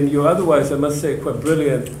clear in your otherwise, I must say, quite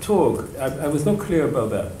brilliant talk. I was not clear about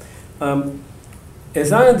that.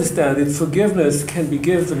 As I understand it, forgiveness can be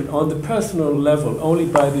given on the personal level only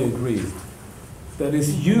by the aggrieved. That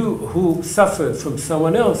is, you who suffered from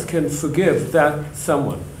someone else can forgive that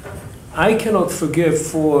someone. I cannot forgive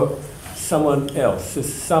for someone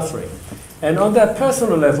else's suffering. And on that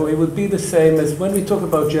personal level, it would be the same as when we talk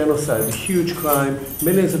about genocide, a huge crime,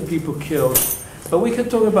 millions of people killed. But we can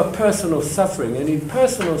talk about personal suffering. And in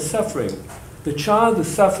personal suffering, the child who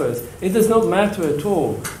suffers, it does not matter at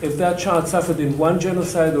all if that child suffered in one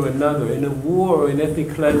genocide or another, in a war or in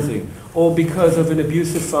ethnic cleansing, or because of an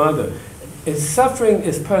abusive father. Suffering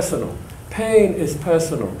is personal. Pain is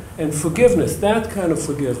personal. And forgiveness, that kind of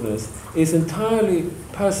forgiveness, is entirely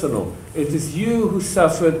personal. It is you who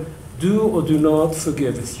suffered. Do or do not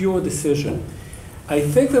forgive. It's your decision. I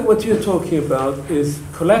think that what you're talking about is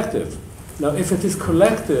collective. Now, if it is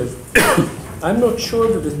collective, I'm not sure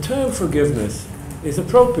that the term forgiveness is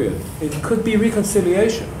appropriate. It could be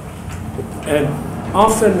reconciliation. And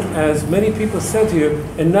often, as many people said here,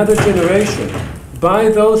 another generation, by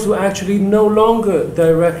those who actually no longer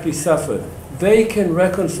directly suffered, they can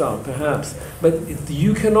reconcile, perhaps. But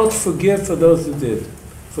you cannot forgive for those who did,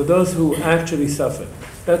 for those who actually suffered.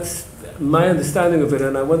 That's my understanding of it,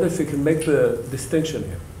 and I wonder if you can make the distinction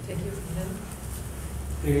here. Thank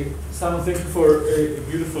you. Simon, thank you for a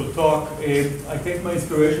beautiful talk. I take my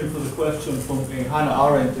inspiration for the question from Hannah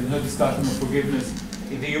Arendt in her discussion of forgiveness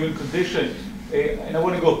in the human condition. And I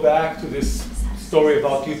want to go back to this story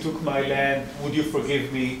about you took my land, would you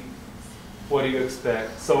forgive me? What do you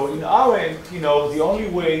expect? So in Arendt, the only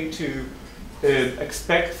way to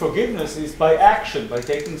expect forgiveness is by action, by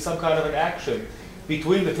taking some kind of an action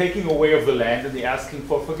between the taking away of the land and the asking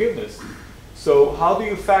for forgiveness. So how do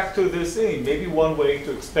you factor this in? Maybe one way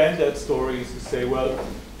to expand that story is to say, well,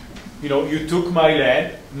 you know, you took my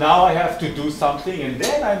land, now I have to do something, and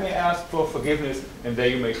then I may ask for forgiveness, and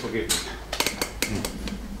then you may forgive me.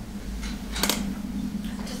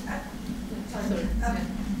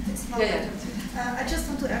 I just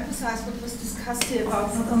want to emphasize what was discussed here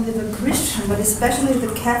about not only the Christian, but especially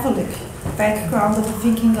the Catholic background of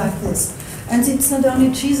thinking like this. And it's not only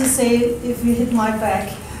Jesus say, if you hit my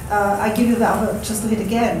back, I give you the other just to hit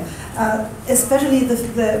again. Especially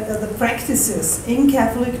the practices in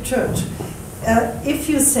Catholic Church. If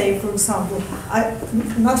you say, for example,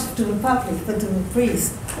 not to the public, but to the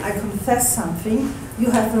priest, I confess something, you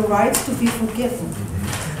have the right to be forgiven.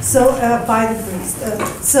 So, by the priest.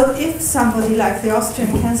 So if somebody like the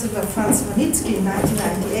Austrian Chancellor Franz Wanitsky in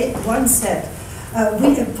 1998 once said,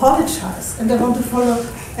 we apologize, and I want to follow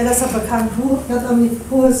Elazar Barkan, who not only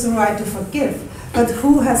who has the right to forgive, but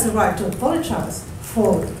who has the right to apologize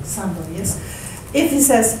for somebody. Yes? If he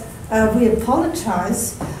says, we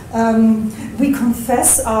apologize, we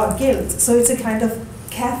confess our guilt, so it's a kind of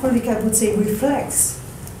Catholic, I would say, reflex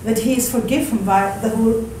that he is forgiven by the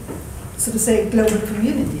whole, so to say, global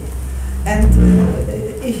community. And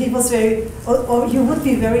he was very, or you would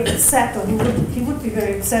be very upset, or he would be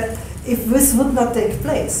very upset if this would not take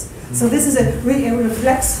place. So this is really a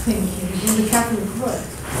reflex thinking in the Catholic world.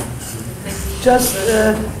 Just,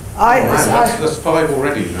 that's 5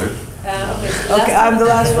 already, you know. Okay, I'm the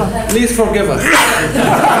last one. Please forgive us.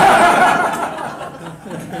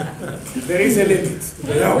 There is a limit.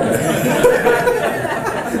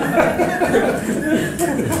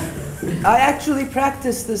 I actually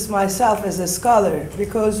practice this myself as a scholar,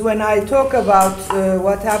 because when I talk about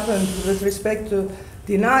what happened with respect to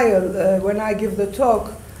denial, when I give the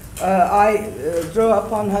talk, I draw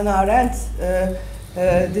upon Hannah Arendt,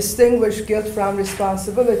 distinguish guilt from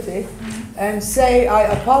responsibility, and say, I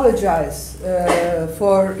apologize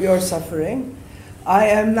for your suffering. I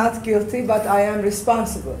am not guilty, but I am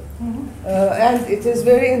responsible. And it is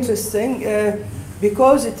very interesting,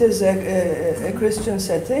 because it is a Christian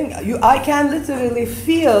setting, I can literally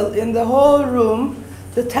feel in the whole room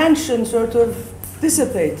the tension sort of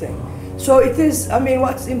dissipating. So it is, I mean,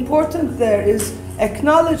 what's important there is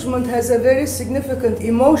acknowledgement has a very significant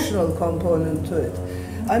emotional component to it.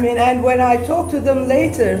 I mean, and when I talk to them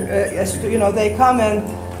later, you know, they come and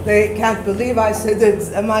they can't believe I said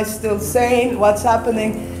it, am I still sane, what's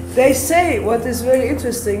happening? They say, what is very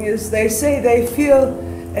interesting is they say they feel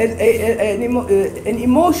an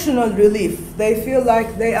emotional relief. They feel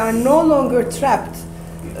like they are no longer trapped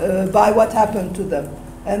by what happened to them.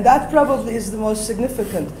 And that probably is the most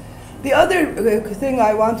significant. The other thing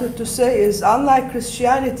I wanted to say is, unlike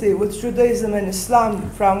Christianity, with Judaism and Islam,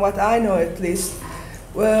 from what I know at least,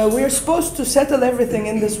 we're supposed to settle everything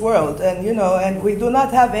in this world, and you know, and we do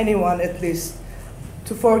not have anyone, at least,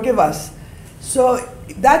 to forgive us. So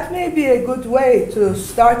that may be a good way to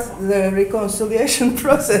start the reconciliation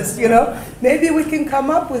process. You know, maybe we can come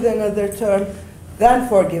up with another term than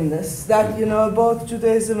forgiveness that, you know, both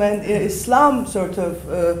Judaism and Islam sort of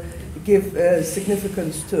give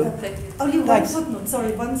significance to. Only one footnote,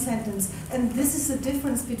 sorry, one sentence. And this is the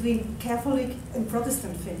difference between Catholic and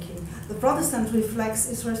Protestant thinking. The Protestant reflex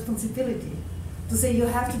is responsibility. To say you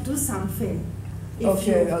have to do something if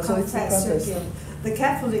you confess your guilt. The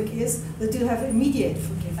Catholic is that you have immediate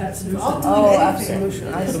forgiveness.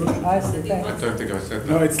 Absolution. I don't think I said that.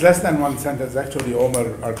 No, it's less than one sentence. Actually,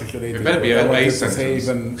 Omer articulated. It better be a sentence. Say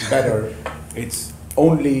even better. It's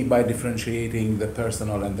only by differentiating the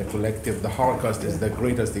personal and the collective. The Holocaust is the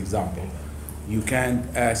greatest example. You can't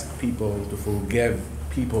ask people to forgive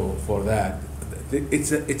people for that.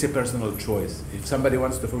 It's a personal choice. If somebody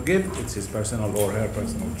wants to forgive, it's his personal or her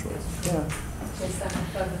personal choice. Yeah.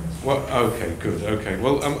 Well, okay, good. Okay.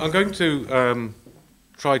 Well, I'm going to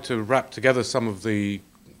try to wrap together some of the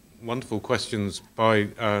wonderful questions by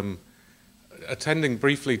attending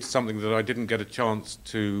briefly to something that I didn't get a chance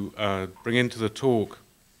to bring into the talk,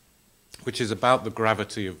 which is about the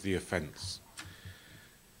gravity of the offence.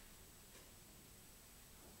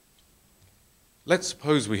 Let's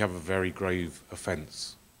suppose we have a very grave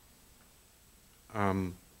offence,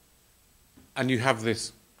 and you have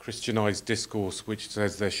this Christianized discourse which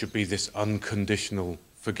says there should be this unconditional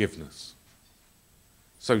forgiveness.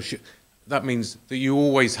 So that means that you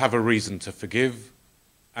always have a reason to forgive,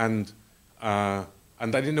 and I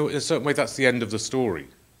didn't know in a certain way that's the end of the story.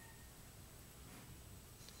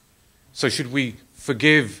 So should we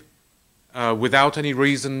forgive without any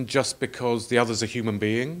reason just because the other's a human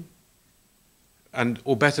being?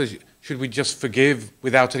 Or better, should we just forgive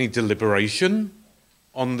without any deliberation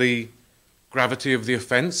on the gravity of the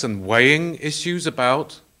offence and weighing issues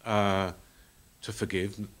about to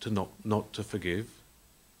forgive, to not to forgive?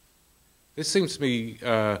 This seems to me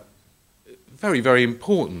very, very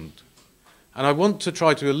important. And I want to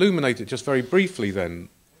try to illuminate it just very briefly then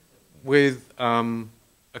with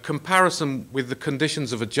a comparison with the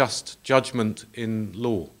conditions of a just judgment in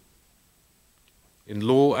law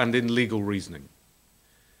and in legal reasoning.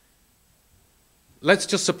 Let's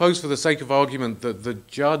just suppose for the sake of argument that the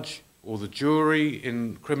judge or the jury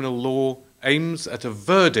in criminal law aims at a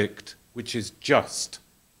verdict which is just.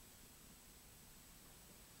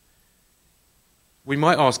 We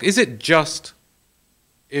might ask, is it just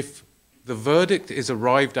if the verdict is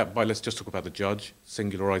arrived at by, let's just talk about the judge,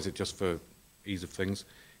 singularize it just for ease of things,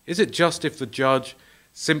 is it just if the judge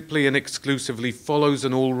simply and exclusively follows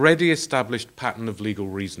an already established pattern of legal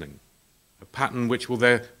reasoning, a pattern which will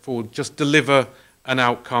therefore just deliver an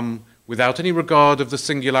outcome without any regard of the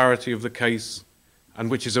singularity of the case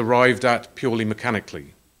and which is arrived at purely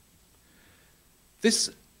mechanically?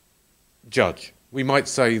 This judge, we might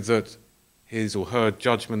say that his or her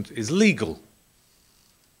judgment is legal,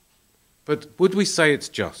 but would we say it's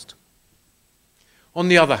just? On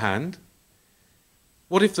the other hand,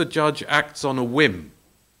 what if the judge acts on a whim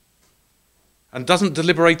and doesn't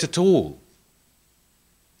deliberate at all,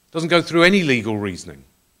 doesn't go through any legal reasoning,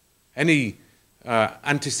 any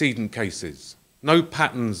antecedent cases, no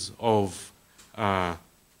patterns of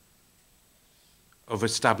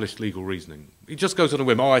established legal reasoning? He just goes on a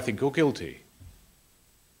whim, oh, I think you're guilty.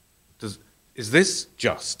 Is this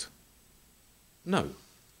just? No.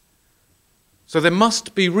 So there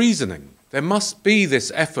must be reasoning. There must be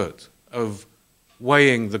this effort of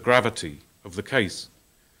weighing the gravity of the case.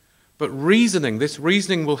 But this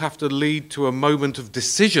reasoning will have to lead to a moment of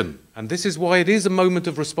decision. And this is why it is a moment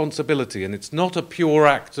of responsibility. And it's not a pure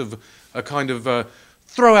act of a kind of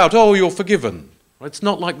throw out, oh, you're forgiven. It's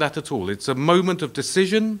not like that at all. It's a moment of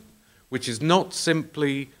decision which is not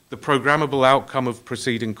simply the programmable outcome of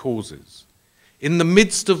preceding causes. In the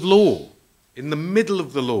midst of law, in the middle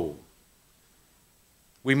of the law,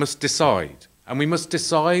 we must decide. And we must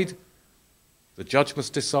decide, the judge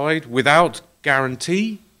must decide, without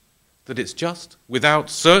guarantee that it's just, without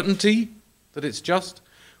certainty that it's just,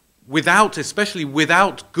 especially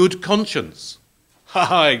without good conscience.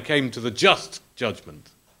 I came to the just judgment,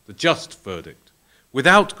 the just verdict,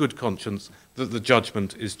 without good conscience that the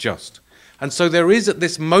judgment is just. And so there is at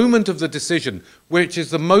this moment of the decision, which is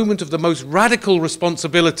the moment of the most radical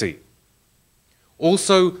responsibility,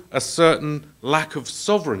 also a certain lack of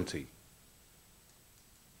sovereignty,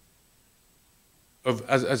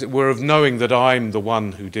 as it were, of knowing that I'm the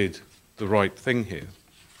one who did the right thing here.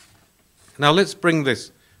 Now let's bring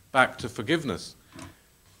this back to forgiveness.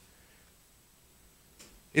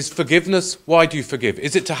 Is forgiveness, why do you forgive?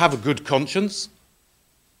 Is it to have a good conscience?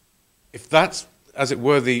 If that's, as it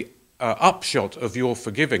were, the upshot of your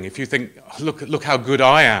forgiving, if you think, look how good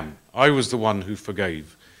I am, I was the one who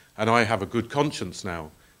forgave, and I have a good conscience now,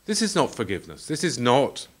 this is not forgiveness. This is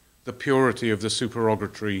not the purity of the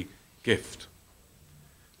supererogatory gift.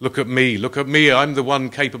 Look at me, I'm the one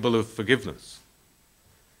capable of forgiveness.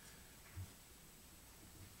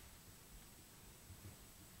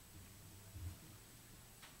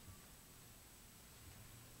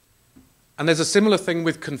 And there's a similar thing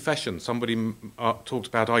with confession. Somebody talked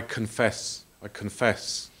about, I confess.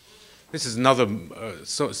 This is another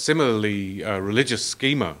similarly religious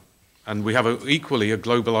schema, and we have equally a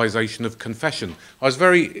globalization of confession. I was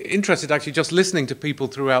very interested actually just listening to people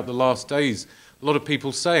throughout the last days, a lot of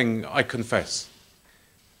people saying, I confess.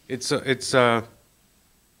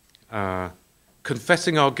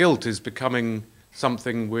 Confessing our guilt is becoming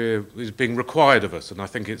something is being required of us, and I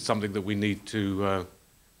think it's something that we need to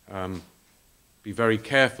be very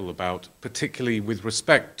careful about, particularly with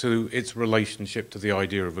respect to its relationship to the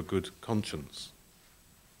idea of a good conscience.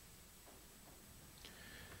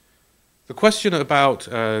 The question about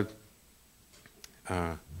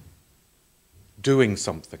doing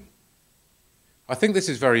something. I think this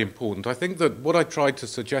is very important. I think that what I tried to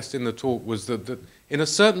suggest in the talk was that in a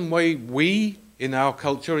certain way, we, in our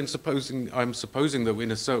culture, I'm supposing that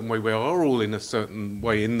in a certain way we are all in a certain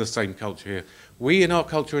way in the same culture here, we in our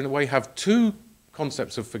culture in a way have two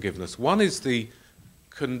concepts of forgiveness. One is the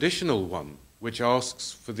conditional one, which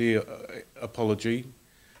asks for the apology,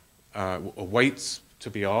 awaits to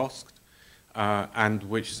be asked, and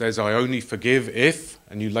which says, I only forgive if,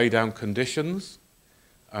 and you lay down conditions.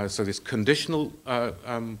 So this conditional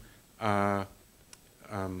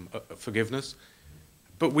forgiveness.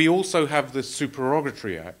 But we also have the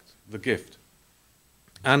supererogatory act, the gift.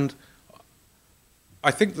 And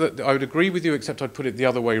I think that I would agree with you, except I'd put it the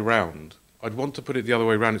other way round. I'd want to put it the other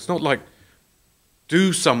way around. It's not like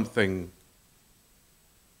do something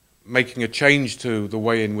making a change to the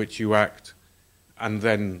way in which you act, and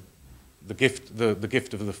then the gift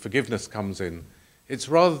of the forgiveness comes in. It's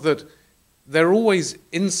rather that they're always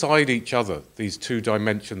inside each other, these two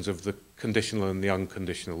dimensions of the conditional and the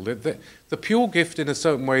unconditional. The pure gift, in a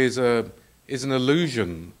certain way, is an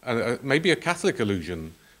illusion, maybe a Catholic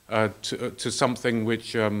illusion, to something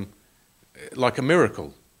which, like a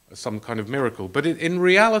miracle, some kind of miracle. But in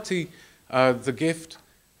reality, the gift,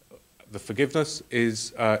 the forgiveness,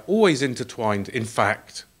 is always intertwined, in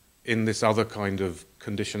fact, in this other kind of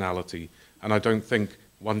conditionality. And I don't think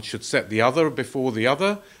one should set the other before the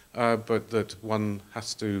other, but that one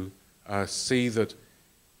has to see that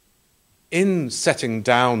in setting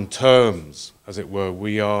down terms, as it were,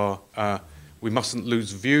 we mustn't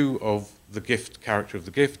lose view of the gift, character of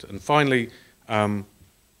the gift. And finally,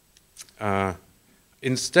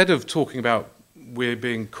 instead of talking about we're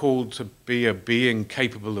being called to be a being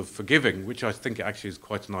capable of forgiving, which I think actually is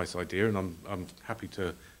quite a nice idea, and I'm happy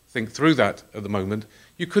to think through that at the moment,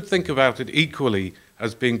 you could think about it equally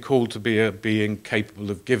as being called to be a being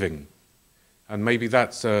capable of giving. And maybe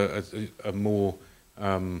that's a more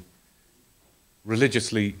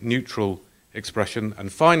religiously neutral expression.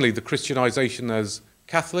 And finally, the Christianization as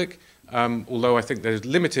Catholic, although I think there's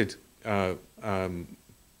limited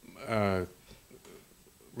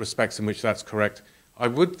respects in which that's correct, I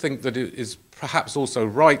would think that it is perhaps also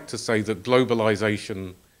right to say that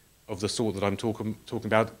globalization of the sort that I'm talking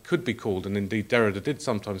about could be called, and indeed Derrida did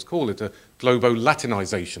sometimes call it, a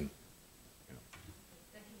globo-Latinization.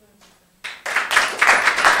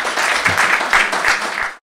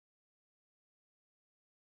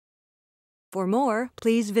 For more,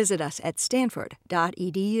 please visit us at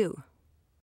stanford.edu.